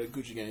for the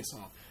Gucci Gang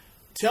song.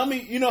 Tell me,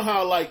 you know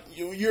how like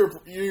you're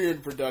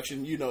in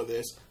production, you know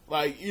this.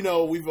 Like,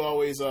 we've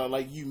always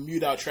like you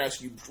mute out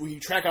tracks. When you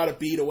track out a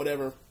beat or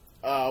whatever,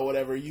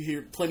 you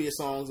hear plenty of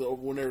songs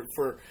when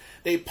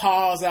they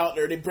pause out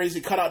there. They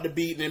basically cut out the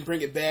beat and then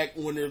bring it back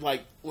when there's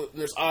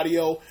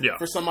audio. Yeah.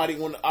 For somebody,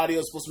 when the audio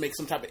is supposed to make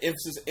some type of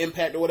emphasis,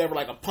 impact or whatever,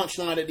 like a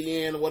punchline at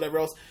the end or whatever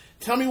else.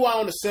 Tell me why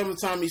on the seventh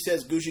time he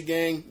says Gucci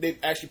Gang, they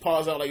actually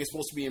pause out like it's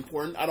supposed to be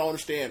important. I don't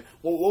understand.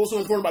 What was so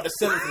important about the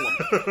seventh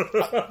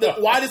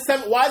one? Why is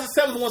the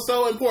seventh one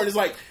so important? It's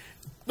like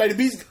the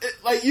beats,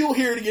 like you'll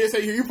hear it again.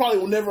 Say you probably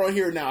will never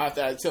hear it now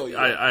after I tell you.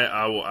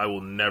 I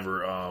will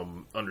never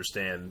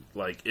understand.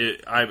 Like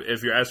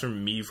if you're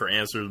asking me for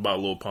answers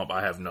about Lil Pump,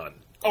 I have none.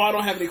 Oh, I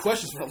don't have any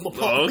questions for Lil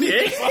Pump.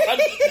 Okay.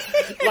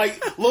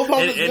 Like Lil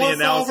Pump is one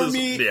song for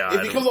me. Yeah,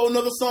 if he comes on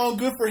another song,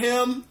 good for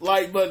him.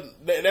 Like, but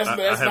that's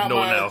not no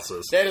my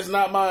analysis. That is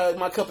not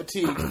my cup of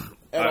tea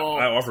at all.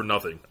 I offer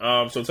nothing.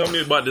 So tell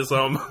me about this.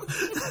 Tell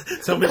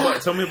me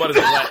about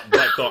this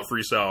Black Thought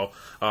freestyle.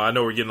 I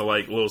know we're getting a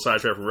little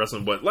sidetrack from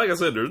wrestling, but like I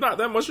said, there's not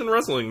that much in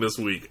wrestling this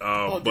week.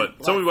 But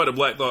tell me about the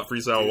Black Thought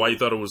freestyle. Why you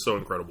thought it was so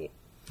incredible?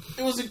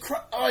 It was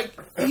like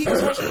he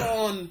touched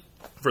on.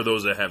 For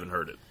those that haven't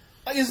heard it.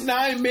 Like, it's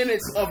 9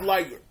 minutes of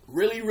like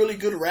really, really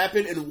good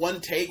rapping in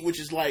one take, which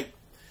is like,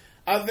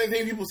 I think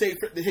people take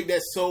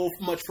that so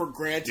much for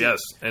granted. Yes,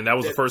 and that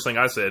was the first thing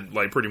I said.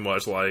 Like, pretty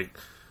much, like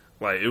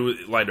it was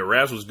like the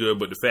raps was good,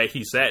 but the fact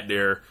he sat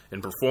there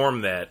and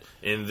performed that,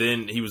 and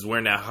then he was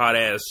wearing that hot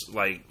ass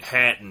like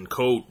hat and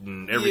coat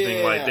and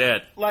everything like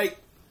that. Like,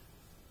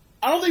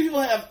 I don't think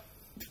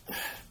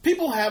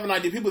people have an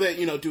idea. People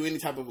that do any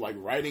type of like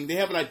writing, they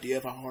have an idea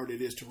of how hard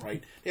it is to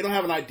write. They don't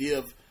have an idea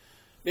of.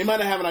 They might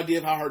not have an idea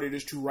of how hard it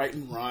is to write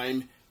and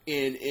rhyme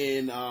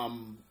in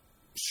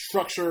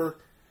structure.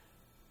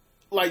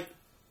 Like,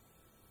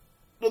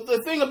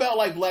 the thing about,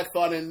 like, Black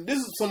Thought, and this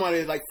is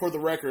somebody, like, for the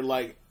record,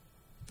 like,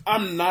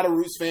 I'm not a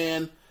Roots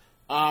fan.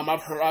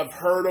 I've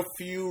heard a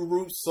few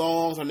Roots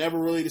songs. I never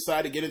really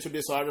decided to get into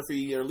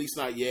discography, or at least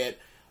not yet.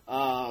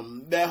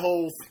 That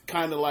whole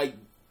kind of, like,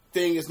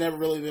 thing has never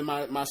really been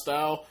my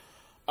style.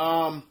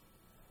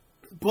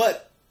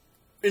 But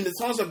in the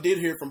songs I did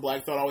hear from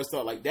Black Thought, I always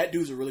thought, like, that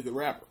dude's a really good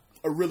rapper.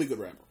 A really good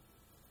rapper.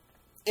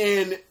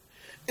 And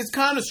it's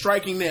kind of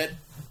striking that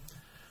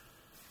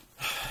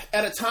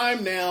at a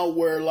time now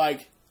where,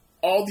 like,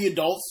 all the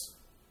adults,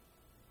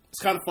 it's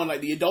kind of fun,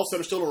 like, the adults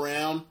that are still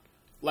around,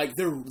 like,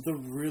 they're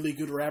really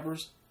good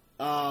rappers.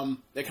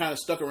 They kind of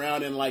stuck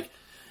around, and, like,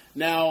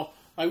 now,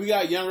 like, we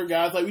got younger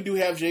guys, like, we do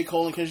have J.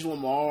 Cole and Kendrick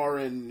Lamar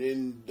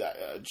and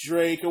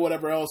Drake or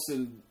whatever else,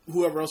 and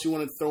whoever else you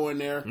want to throw in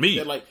there.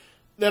 Me.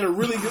 That are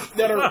really good,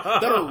 that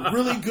are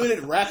really good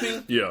at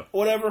rapping, yeah,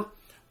 whatever.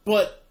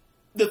 But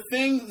the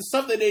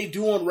stuff that they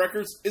do on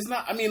records is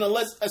not. I mean,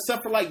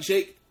 except for like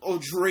Jake or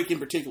Drake in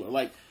particular.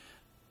 Like,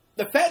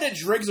 the fact that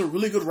Drake's a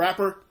really good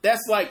rapper,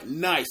 that's like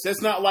nice.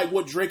 That's not like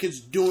what Drake is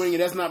doing,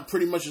 and that's not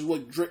pretty much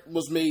what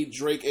was made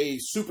Drake a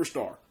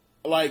superstar.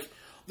 Like,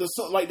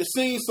 the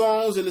singing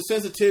songs and the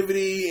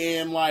sensitivity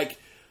and like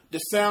the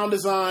sound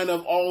design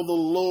of all the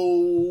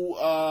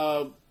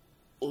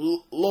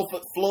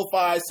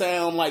lo-fi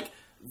sound, like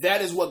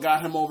that is what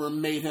got him over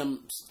and made him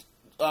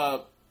a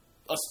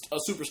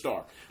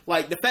superstar.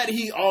 Like the fact that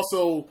he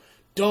also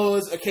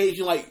does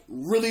occasionally like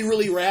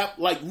really rap,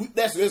 like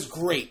that's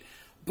great,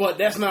 but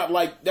that's not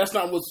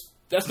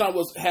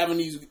what's having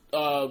these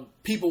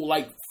people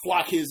like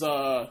flock his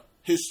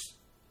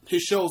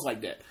shows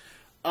like that.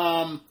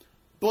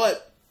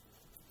 But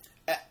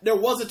there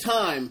was a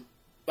time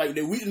like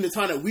in the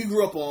time that we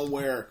grew up on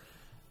where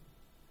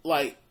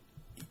like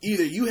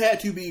either you had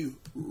to be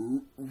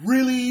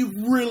really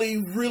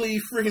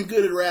freaking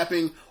good at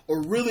rapping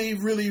or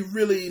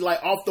really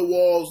like off the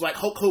walls, like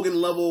Hulk Hogan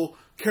level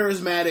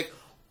charismatic,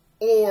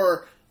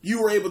 or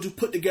you were able to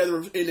put together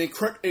an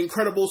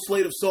incredible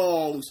slate of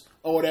songs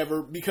or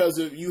whatever because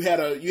you had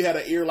an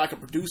ear like a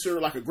producer,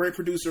 like a great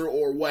producer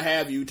or what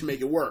have you to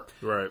make it work.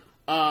 Right.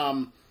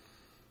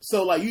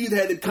 So like you either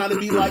had to kind of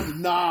be like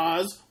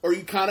Nas or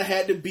you kind of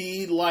had to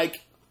be like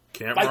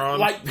Cameron.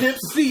 like Pimp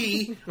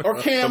C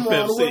or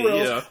Cameron or whoever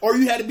else, yeah. or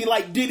you had to be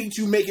like Diddy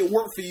to make it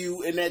work for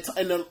you in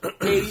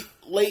the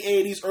late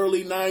 80s,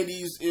 early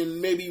 90s,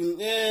 and maybe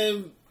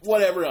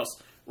whatever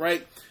else,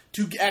 right?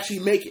 To actually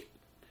make it.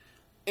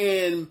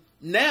 And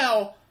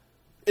now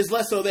it's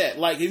less so that.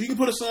 Like if you can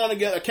put a song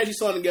together, a catchy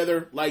song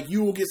together, like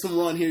you will get some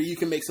run here, you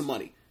can make some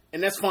money.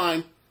 And that's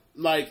fine.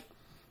 Like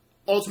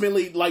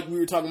ultimately, like we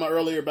were talking about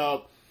earlier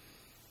about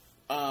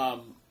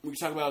we were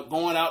talking about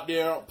going out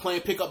there,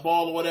 playing pickup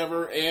ball or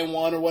whatever, and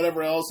one or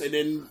whatever else, and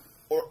then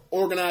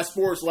organized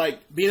sports, like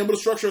being able to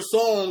structure a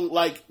song,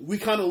 like we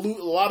kind of lose,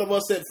 a lot of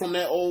us that from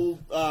that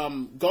old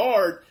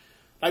guard,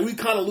 like we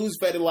kind of lose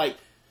the fact that like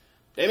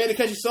they made a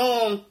catchy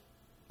song,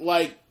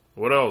 like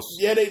what else?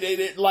 Yeah,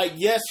 they like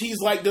yes, he's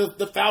like the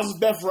thousandth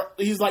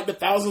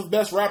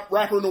best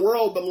rapper in the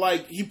world, but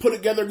like he put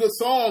together a good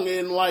song,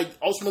 and like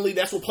ultimately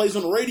that's what plays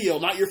on the radio,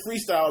 not your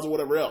freestyles or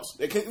whatever else.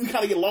 We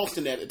kind of get lost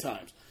in that at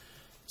times.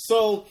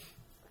 So,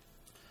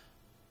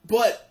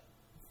 but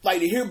like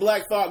to hear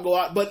Black Thought go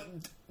out, but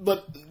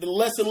the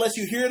less and less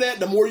you hear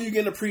that, the more you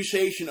get an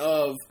appreciation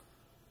of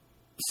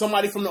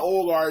somebody from the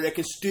old guard that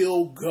can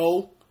still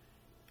go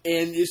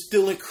and is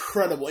still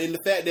incredible. And the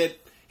fact that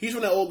he's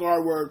from the old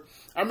guard where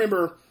I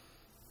remember,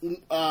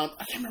 I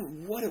can't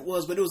remember what it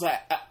was, but it was like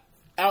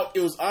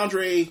it was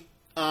Andre.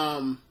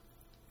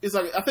 It's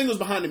like I think it was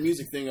behind the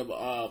music thing of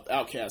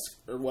Outkast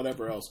or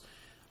whatever else.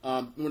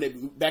 When they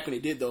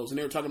did those, and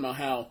they were talking about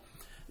how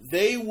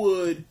they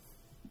would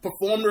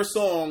perform their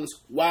songs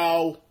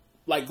while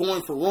like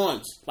going for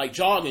runs, like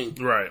jogging,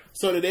 right?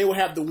 So that they would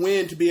have the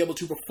wind to be able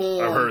to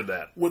perform. I heard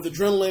that with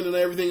adrenaline and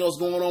everything else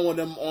going on with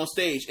them on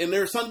stage. And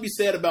there's something to be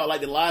said about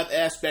like the live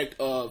aspect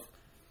of.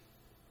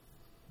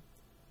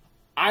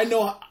 I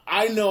know,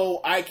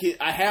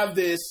 I have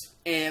this,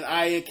 and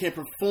I can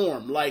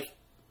perform. Like,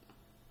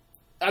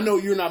 I know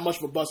you're not much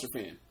of a Busta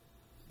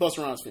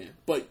Rhymes fan,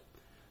 but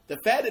the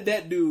fact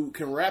that dude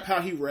can rap how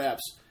he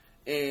raps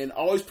and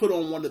always put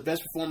on one of the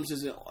best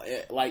performances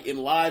in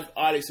live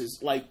audiences,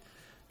 like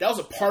that was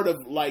a part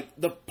of like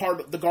the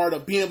guard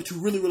of being able to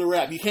really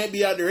rap. You can't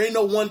be out there. Ain't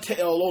no one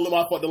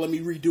my fault. Let me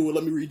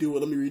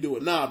redo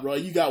it. Nah, bro,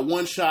 you got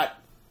one shot.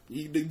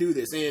 You to do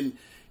this, and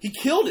he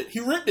killed it. He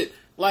ripped it.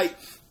 Like,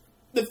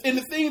 and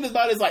the thing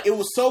about it is like it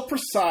was so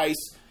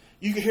precise.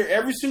 You could hear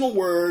every single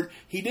word.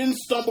 He didn't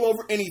stumble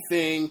over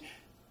anything.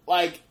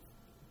 Like.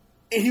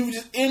 And he was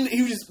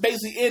just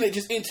basically in it,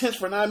 just intense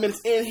for 9 minutes,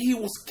 and he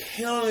was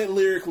killing it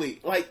lyrically.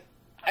 Like,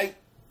 that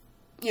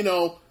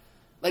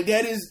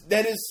is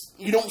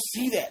you don't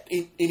see that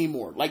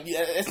anymore. Like,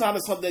 it's not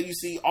something that you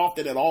see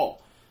often at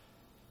all.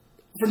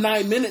 For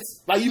 9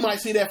 minutes, like you might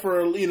see that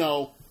for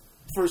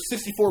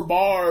 64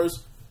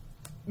 bars,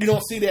 you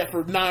don't see that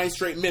for 9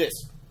 straight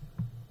minutes.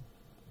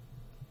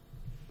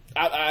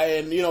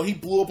 And he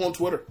blew up on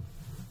Twitter.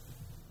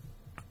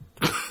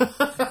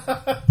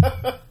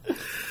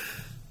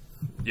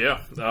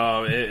 Yeah,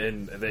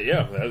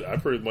 I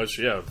pretty much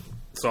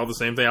saw the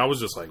same thing. I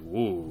was just like,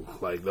 woo,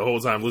 like the whole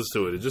time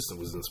listening to it, it just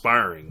was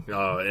inspiring.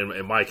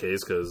 In my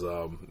case, because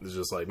it's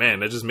just like,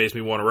 man, that just makes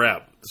me want to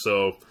rap.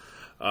 So,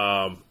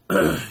 but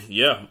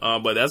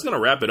that's gonna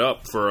wrap it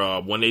up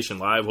for One Nation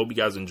Live. Hope you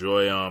guys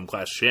enjoy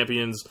Clash of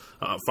Champions.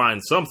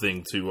 Find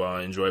something to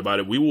enjoy about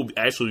it. We will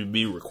actually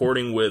be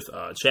recording with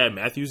Chad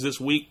Matthews this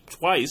week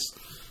twice.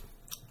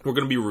 We're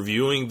going to be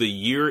reviewing the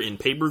year in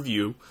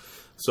pay-per-view.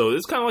 So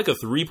it's kind of like a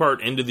 3-part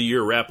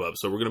end-of-the-year wrap-up.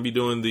 So we're going to be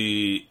doing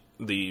the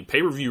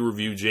pay-per-view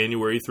review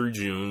January through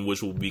June,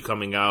 which will be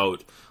coming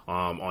out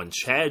on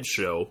Chad's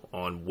show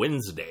on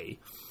Wednesday.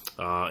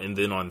 And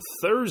then on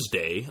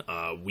Thursday,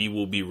 we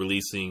will be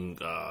releasing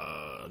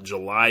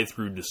July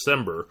through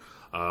December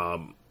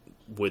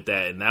with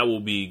that. And that will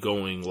be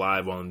going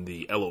live on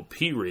the LOP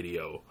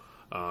radio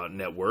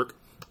network.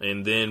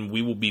 And then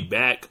we will be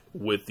back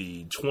with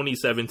the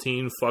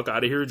 2017 Fuck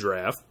Outta Here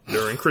draft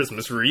during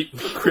Christmas week.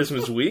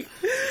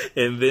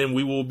 And then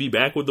we will be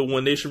back with the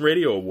One Nation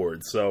Radio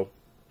Awards. So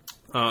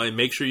And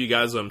make sure you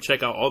guys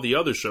check out all the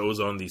other shows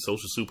on the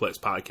Social Suplex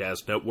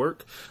Podcast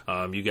Network.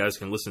 You guys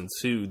can listen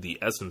to the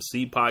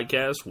SMC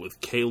podcast with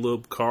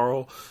Caleb,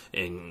 Carl,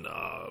 and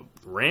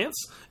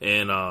Rance.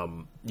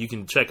 And you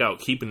can check out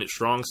Keeping It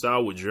Strong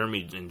Style with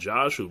Jeremy and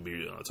Josh, who'll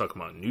be talking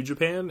about New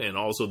Japan, and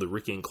also the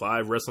Ricky and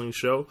Clive Wrestling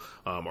Show,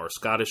 our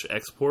Scottish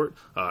export.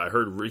 I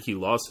heard Ricky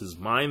lost his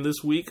mind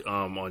this week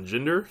on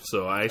gender,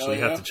 so I actually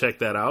have to check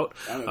that out.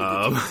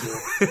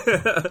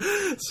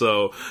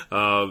 So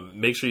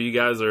make sure you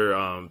guys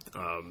are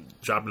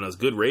dropping us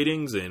good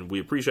ratings, and we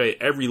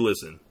appreciate every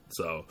listen.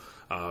 So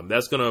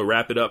that's going to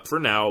wrap it up for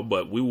now,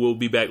 but we will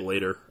be back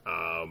later.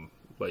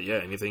 But yeah,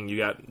 anything you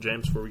got,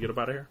 James, before we get up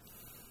out of here?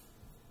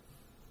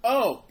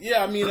 Oh,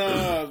 yeah, I mean,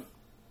 I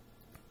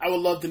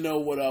would love to know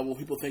what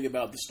people think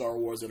about the Star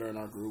Wars that are in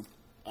our group.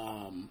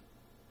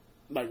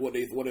 Like what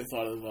they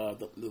thought of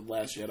the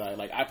Last Jedi.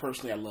 Like, I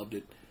loved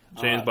it.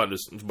 James about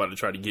to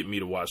try to get me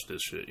to watch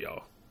this shit,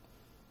 y'all.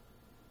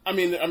 I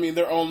mean,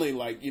 they're only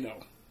like,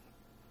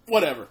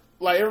 whatever.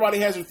 Like, everybody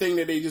has their thing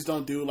that they just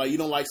don't do. Like, you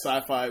don't like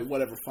sci-fi,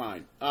 whatever,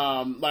 fine.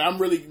 Like, I'm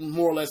really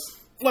more or less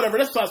whatever.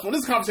 That's possible. This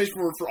is a conversation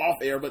for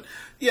off air, but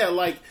yeah,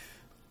 like.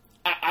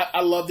 I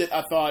loved it.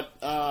 I thought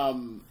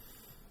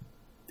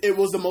it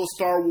was the most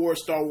Star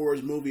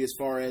Wars movie as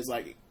far as,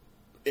 like,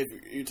 if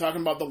you're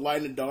talking about the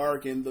light and the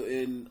dark and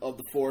of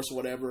the Force or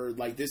whatever.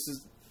 Like, this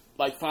is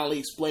like finally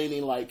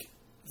explaining like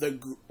as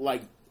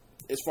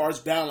far as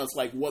balance,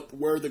 like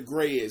where the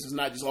gray is. It's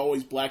not just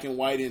always black and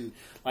white and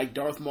like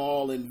Darth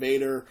Maul and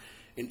Vader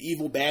and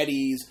evil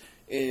baddies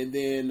and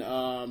then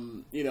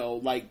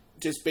like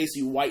just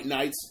basically white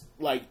knights.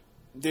 Like,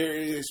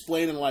 they're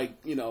explaining, like,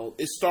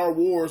 it's Star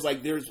Wars.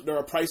 Like, there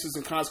are prices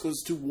and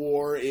consequences to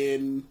war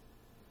and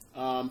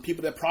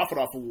people that profit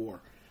off of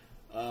war.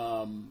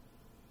 And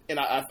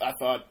I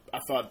thought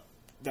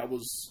it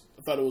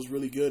was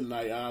really good, and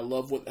I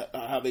love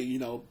how they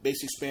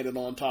basically expanded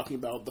on talking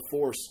about the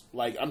Force.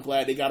 Like, I'm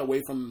glad they got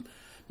away from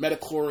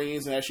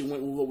metachlorians and actually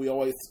went with what we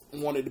always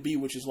wanted to be,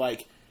 which is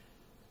like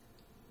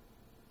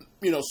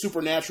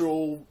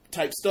supernatural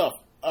type stuff.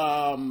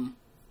 I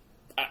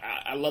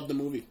love the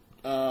movie.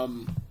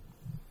 Like,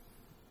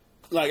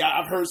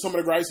 I've heard some of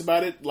the gripes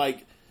about it.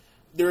 Like,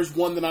 there's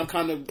one that I'm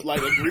kind of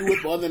like agree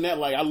with, but other than that,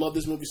 like, I love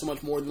this movie so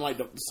much more than like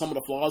some of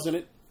the flaws in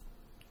it.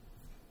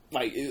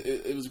 Like,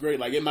 it was great.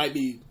 Like, it might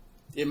be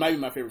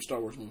my favorite Star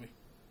Wars movie.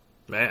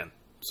 Man,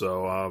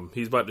 so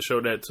he's about to show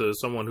that to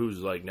someone who's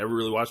like never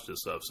really watched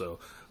this stuff. So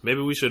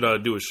maybe we should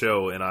do a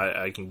show, and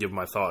I can give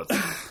my thoughts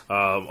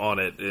on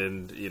it,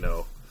 and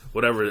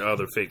whatever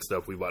other fake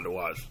stuff we about to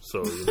watch.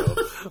 So,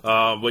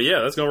 but yeah,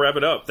 that's going to wrap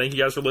it up. Thank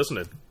you guys for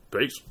listening.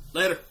 Peace.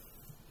 Later.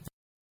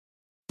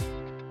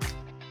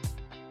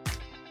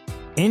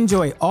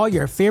 Enjoy all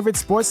your favorite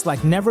sports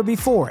like never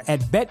before at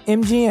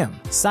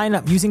BetMGM. Sign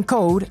up using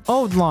code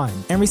OLDLINE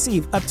and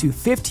receive up to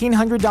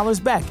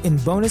 $1,500 back in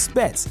bonus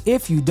bets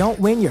if you don't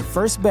win your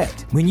first bet.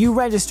 When you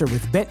register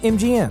with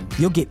BetMGM,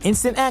 you'll get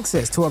instant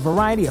access to a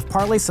variety of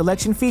parlay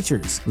selection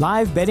features,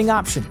 live betting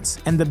options,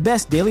 and the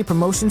best daily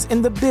promotions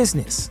in the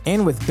business.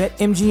 And with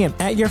BetMGM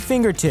at your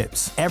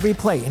fingertips, every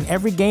play and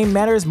every game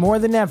matters more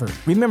than ever.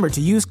 Remember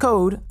to use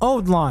code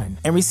OLDLINE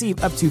and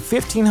receive up to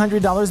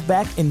 $1,500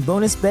 back in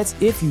bonus bets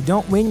if you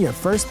don't win your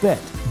first bet.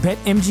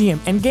 BetMGM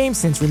and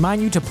GameSense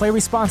remind you to play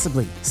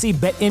responsibly. See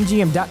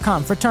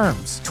BetMGM.com for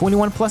terms.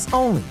 21 plus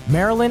only.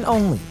 Maryland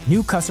only.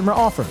 New customer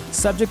offer.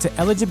 Subject to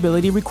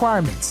eligibility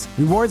requirements.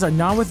 Rewards are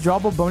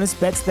non-withdrawable bonus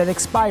bets that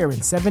expire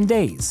in 7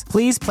 days.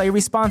 Please play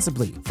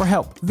responsibly. For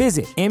help,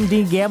 visit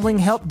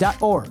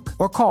mdgamblinghelp.org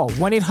or call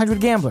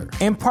 1-800-GAMBLER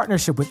in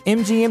partnership with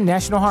MGM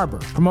National Harbor.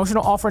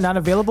 Promotional offer not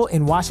available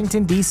in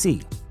Washington,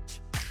 D.C.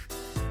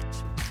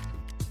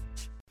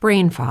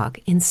 Brain fog,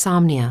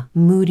 insomnia,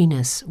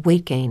 moodiness,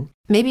 weight gain.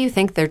 Maybe you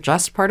think they're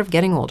just part of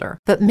getting older,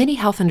 but MIDI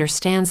Health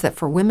understands that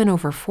for women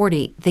over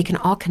 40, they can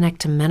all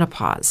connect to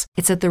menopause.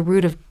 It's at the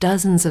root of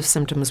dozens of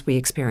symptoms we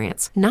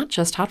experience, not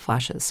just hot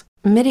flashes.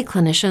 MIDI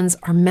clinicians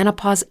are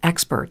menopause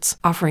experts,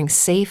 offering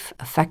safe,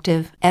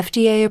 effective,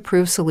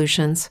 FDA-approved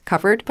solutions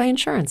covered by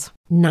insurance.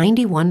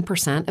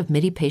 91% of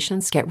MIDI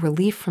patients get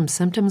relief from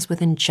symptoms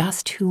within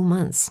just 2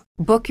 months.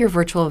 Book your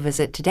virtual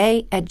visit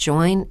today at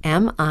joinmidi.com.